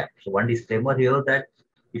multi cap. So one disclaimer here that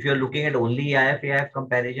if you're looking at only AIF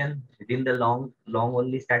comparison within the long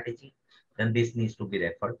only strategy, then this needs to be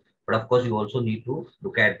referred. But of course, you also need to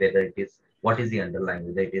look at whether it is what is the underlying,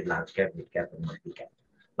 whether it is large cap, mid cap, or multi cap.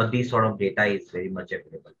 But this sort of data is very much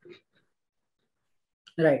available to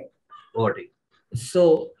you. Right. Over to you.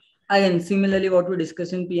 So again, similarly, what we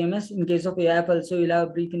discuss in PMS, in case of AIF also, you'll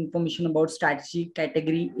have brief information about strategy,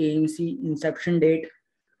 category, AMC, inception date,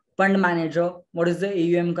 fund manager, what is the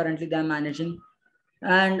AUM currently they are managing,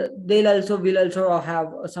 and will also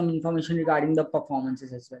have some information regarding the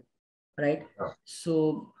performances as well, right? Oh.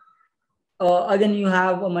 So again, you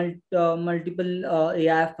have multiple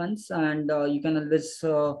AIF funds, and you can always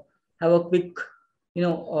have a quick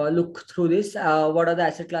look through this. What are the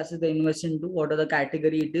asset classes they invest into? What are the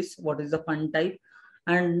category it is? What is the fund type?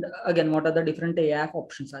 And again, what are the different AIF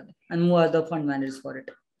options are there? And who are the fund managers for it?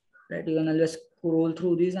 Right? You can always scroll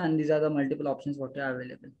through these, and these are the multiple options what are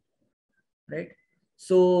available. Right?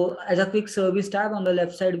 So as a quick service tab on the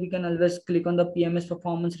left side, we can always click on the PMS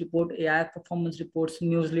performance report, AIF performance reports,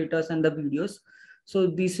 newsletters, and the videos. So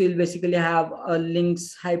this will basically have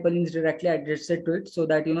hyperlinks directly adjacent to it, so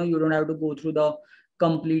that you don't have to go through the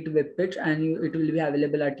complete web page, and it will be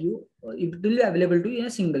available at you. It will be available to you in a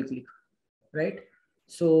single click, right?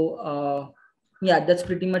 So yeah, that's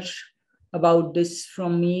pretty much about this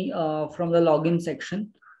from me from the login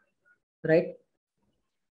section, right?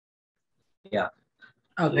 Yeah.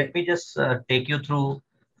 Okay. Let me just take you through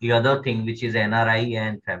the other thing, which is NRI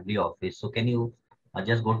and family office. So can you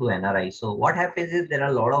just go to NRI? So what happens is there are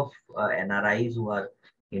a lot of NRIs who are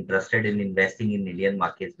interested in investing in Indian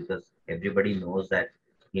markets, because everybody knows that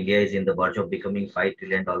India is in the verge of becoming $5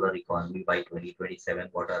 trillion economy by 2027,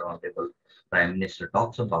 what our Honorable Prime Minister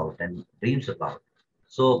talks about and dreams about.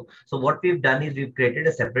 So what we've done is we've created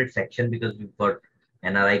a separate section, because we've got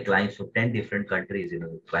NRI clients from 10 different countries,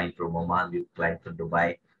 client from Oman, we've client from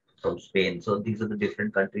Dubai, from Spain. So these are the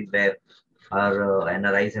different countries where our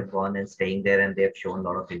NRIs have gone and staying there, and they have shown a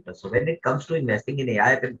lot of interest. So when it comes to investing in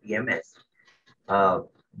AIF and PMS,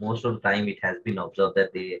 most of the time it has been observed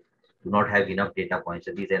that they do not have enough data points.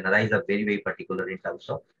 So these NRIs are very, very particular in terms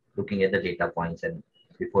of looking at the data points and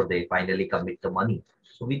before they finally commit the money.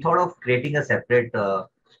 So we thought of creating a separate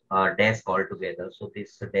desk altogether. So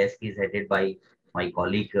this desk is headed by my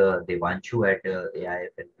colleague Devanshu at AIF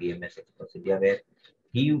and PMS Experts India, where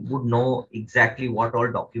he would know exactly what all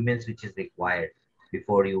documents which is required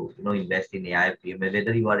before you invest in AIF, PMS,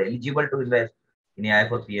 whether you are eligible to invest in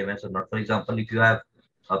AIF or PMS or not. For example, if you have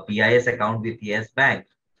a PIS account with Yes Bank,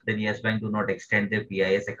 then Yes Bank do not extend their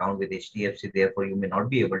PIS account with HDFC. Therefore, you may not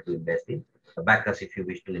be able to invest in a Bacchus if you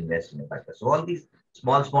wish to invest in a Bacchus. So all these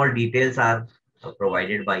small details are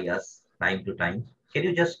provided by us time to time. Can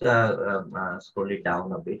you just scroll it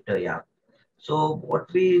down a bit? Yeah. So what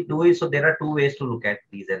we do is, so there are two ways to look at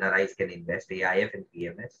these NRIs can invest, AIF and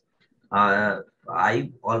PMS.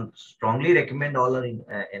 I strongly recommend all our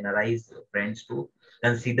NRIs friends to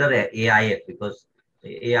consider AIF, because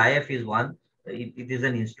AIF is one, it is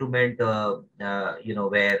an instrument,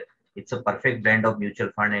 where it's a perfect blend of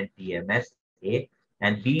mutual fund and PMS, A.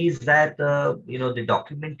 And B is that, the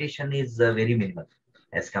documentation is very minimal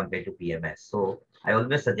as compared to PMS. So I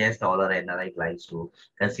always suggest all our NRI clients to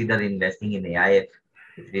consider investing in AIF,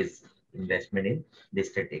 which is investment in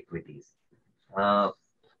listed equities. Uh,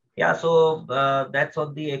 yeah, so that's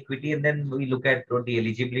on the equity, and then we look at the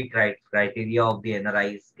eligibility criteria of the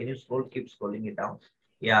NRIs. Can you keep scrolling it down?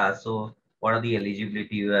 Yeah, so what are the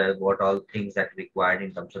eligibility? What all things that required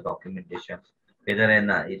in terms of documentation? Whether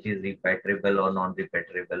it is repatriable or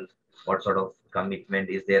non-repatriable? What sort of commitment?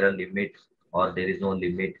 Is there a limit or there is no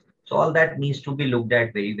limit? So all that needs to be looked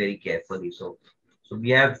at very, very carefully. So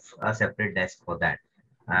we have a separate desk for that,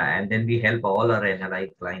 and then we help all our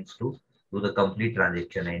NRI clients to do the complete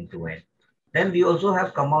transaction end to end. Then we also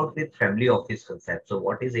have come out with family office concept. So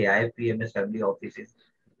what is AIF PMS family office is,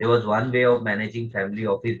 there was one way of managing family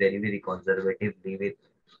office very, very conservatively with,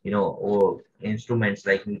 instruments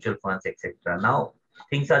like mutual funds, etc. Now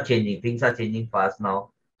things are changing. Things are changing fast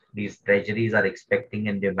now. These treasuries are expecting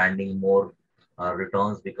and demanding more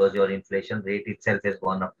returns, because your inflation rate itself has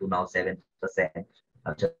gone up to now 7%,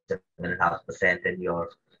 7.5%, and your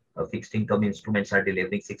fixed income instruments are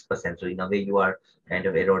delivering 6%. So in a way, you are kind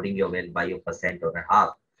of eroding your wealth by a percent or a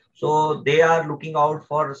half. So they are looking out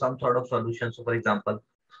for some sort of solution. So for example,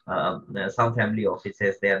 some family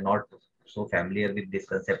offices, they are not so familiar with this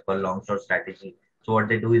concept called long short strategy. So what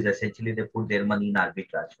they do is essentially they put their money in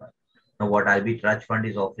arbitrage fund. Now what arbitrage fund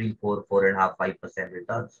is offering 4.5, 5%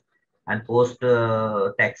 returns, and post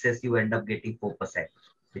taxes you end up getting 4%,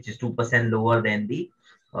 which is 2% lower than the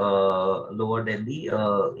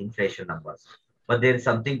inflation numbers. But there is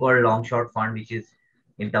something called long short fund, which is,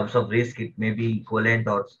 in terms of risk, it may be equivalent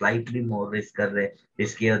or slightly more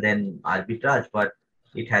riskier than arbitrage, but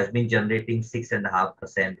it has been generating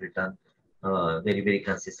 6.5% return very, very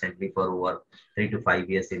consistently for over 3 to 5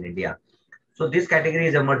 years in India. So this category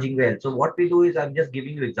is emerging well. So what we do is, I'm just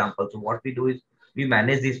giving you examples. So what we do is, we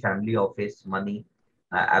manage this family office money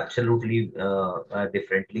absolutely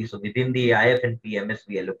differently. So within the AIF and PMS,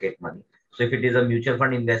 we allocate money. So if it is a mutual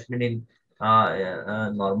fund investment in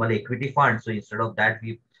normal equity fund, so instead of that,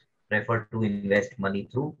 we prefer to invest money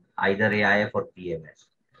through either AIF or PMS,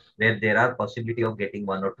 where there are possibility of getting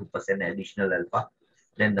 1 or 2% additional alpha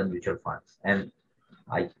than the mutual funds. And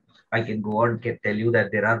I I can go on can tell you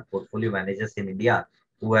that there are portfolio managers in India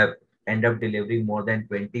who have end up delivering more than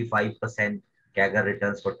 25% CAGR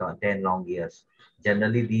returns for 10 long years.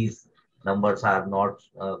 Generally, these numbers are not,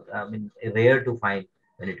 rare to find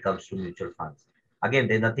when it comes to mutual funds. Again,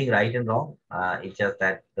 there's nothing right and wrong. It's just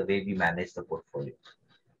that the way we manage the portfolio.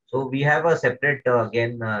 So we have a separate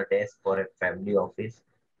desk for a family office,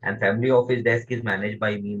 and family office desk is managed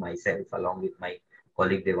by me myself along with my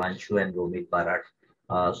colleague Devanshu and Romit Barat.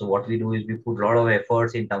 So what we do is, we put a lot of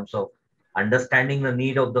efforts in terms of understanding the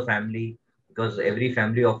need of the family, because every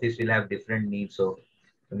family office will have different needs. So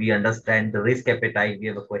we understand the risk appetite. We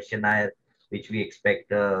have a questionnaire which we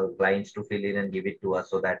expect clients to fill in and give it to us,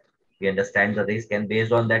 so that we understand the risk, and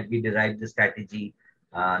based on that we derive the strategy,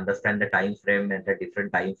 understand the time frame, and the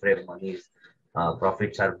different time frame monies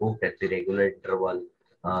profits are booked at the regular interval.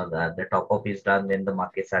 The top up is done when the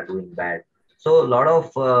markets are doing bad. So a lot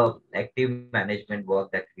of active management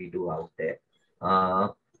work that we do out there. Uh,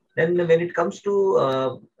 then when it comes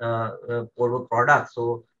to products,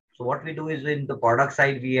 so what we do is, in the product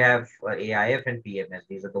side, we have AIF and PMS.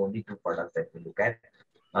 These are the only two products that we look at.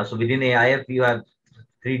 So within AIF, you have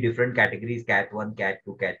three different categories: Cat 1, Cat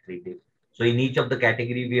 2, Cat 3. So in each of the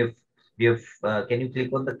category, we have. Can you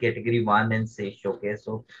click on the category 1 and say showcase?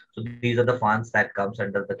 So these are the funds that comes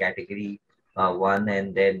under the category 1,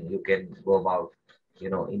 and then you can go about,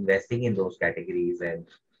 investing in those categories. And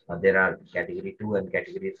there are category 2 and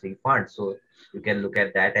category 3 funds. So you can look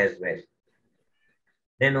at that as well.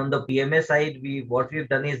 Then on the PMS side, what we've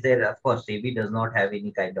done is, there, of course, SEBI does not have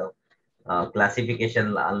any kind of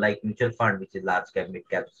classification, unlike mutual fund, which is large cap, mid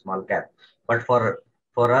cap, small cap. But for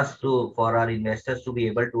our investors to be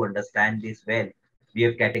able to understand this well, we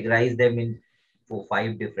have categorized them in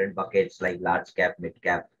 5 different buckets, like large cap, mid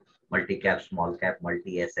cap, multi cap, small cap,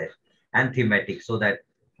 multi asset, and thematic, so that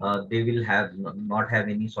they will not have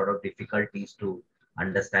any sort of difficulties to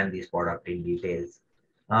understand this product in details.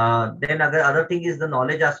 Then other thing is the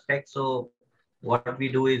knowledge aspect. So what we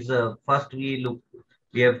do is, first we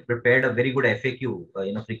have prepared a very good FAQ,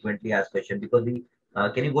 frequently asked question, because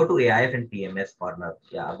Can you go to AIF and PMS corner?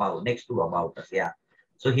 Yeah, about next to about us. Yeah.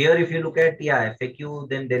 So here, if you look at FAQ,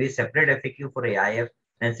 then there is separate FAQ for AIF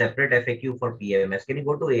and separate FAQ for PMS. Can you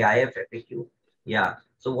go to AIF FAQ? Yeah.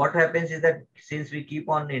 So what happens is that since we keep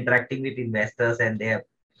on interacting with investors and they have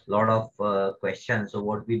a lot of questions, so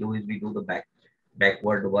what we do is we do the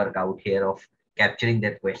backward work out here of capturing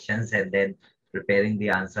their questions and then preparing the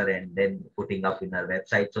answer and then putting up in our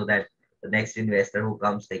website so that the next investor who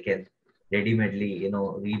comes, they can ready-madely,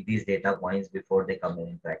 read these data points before they come and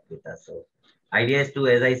interact with us. So idea is to,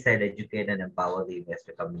 as I said, educate and empower the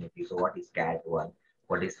investor community. So what is CAT 1,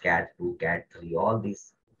 what is CAT 2, CAT 3, all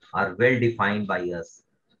these are well defined by us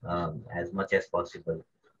as much as possible.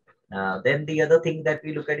 Then the other thing that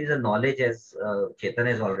we look at is the knowledge, as Chetan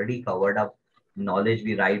has already covered up. Knowledge,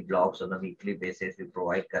 we write blogs on a weekly basis. We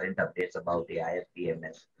provide current updates about the AIF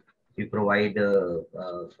PMS. We provide,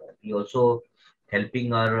 we also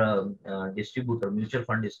helping our distributor, mutual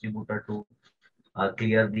fund distributor to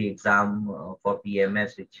clear the exam for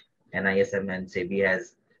PMS, which NISM and SEBI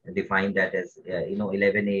has defined that as,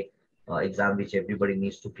 11A exam, which everybody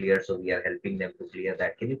needs to clear. So we are helping them to clear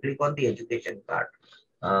that. Can you click on the education part?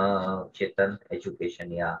 Chetan, education,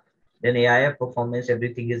 yeah. Then AIF performance,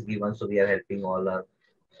 everything is given. So we are helping all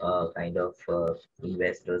our kind of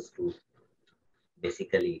investors to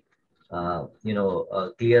basically,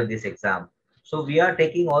 clear this exam. So we are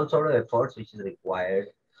taking all sort of efforts which is required.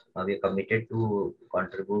 We are committed to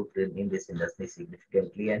contribute in this industry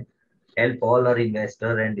significantly and help all our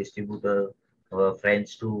investor and distributor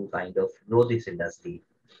friends to kind of grow this industry.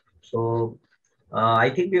 So I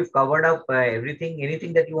think we've covered up everything.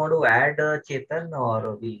 Anything that you want to add, Chetan,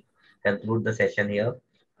 or we conclude the session here?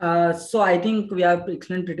 So I think we have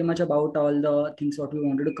explained pretty much about all the things what we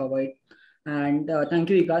wanted to cover. And thank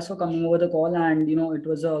you, Vikas, for coming over the call. And it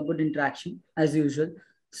was a good interaction as usual.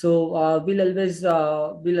 So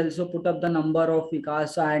we'll also put up the number of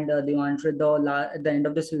Vikas and the answer at the end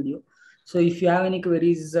of this video. So if you have any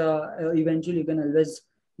queries, eventually you can always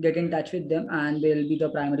get in touch with them, and they'll be the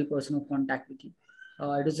primary person of contact with you.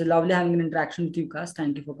 It was lovely having an interaction with you, Vikas.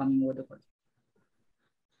 Thank you for coming over the call.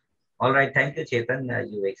 All right. Thank you,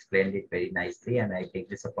 Chetan. You explained it very nicely. And I take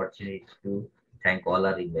this opportunity to thank all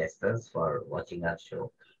our investors for watching our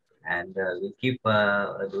show. And we'll keep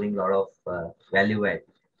doing a lot of value add,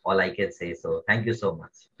 all I can say. So thank you so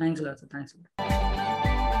much. Thanks a lot, sir. Thanks a lot.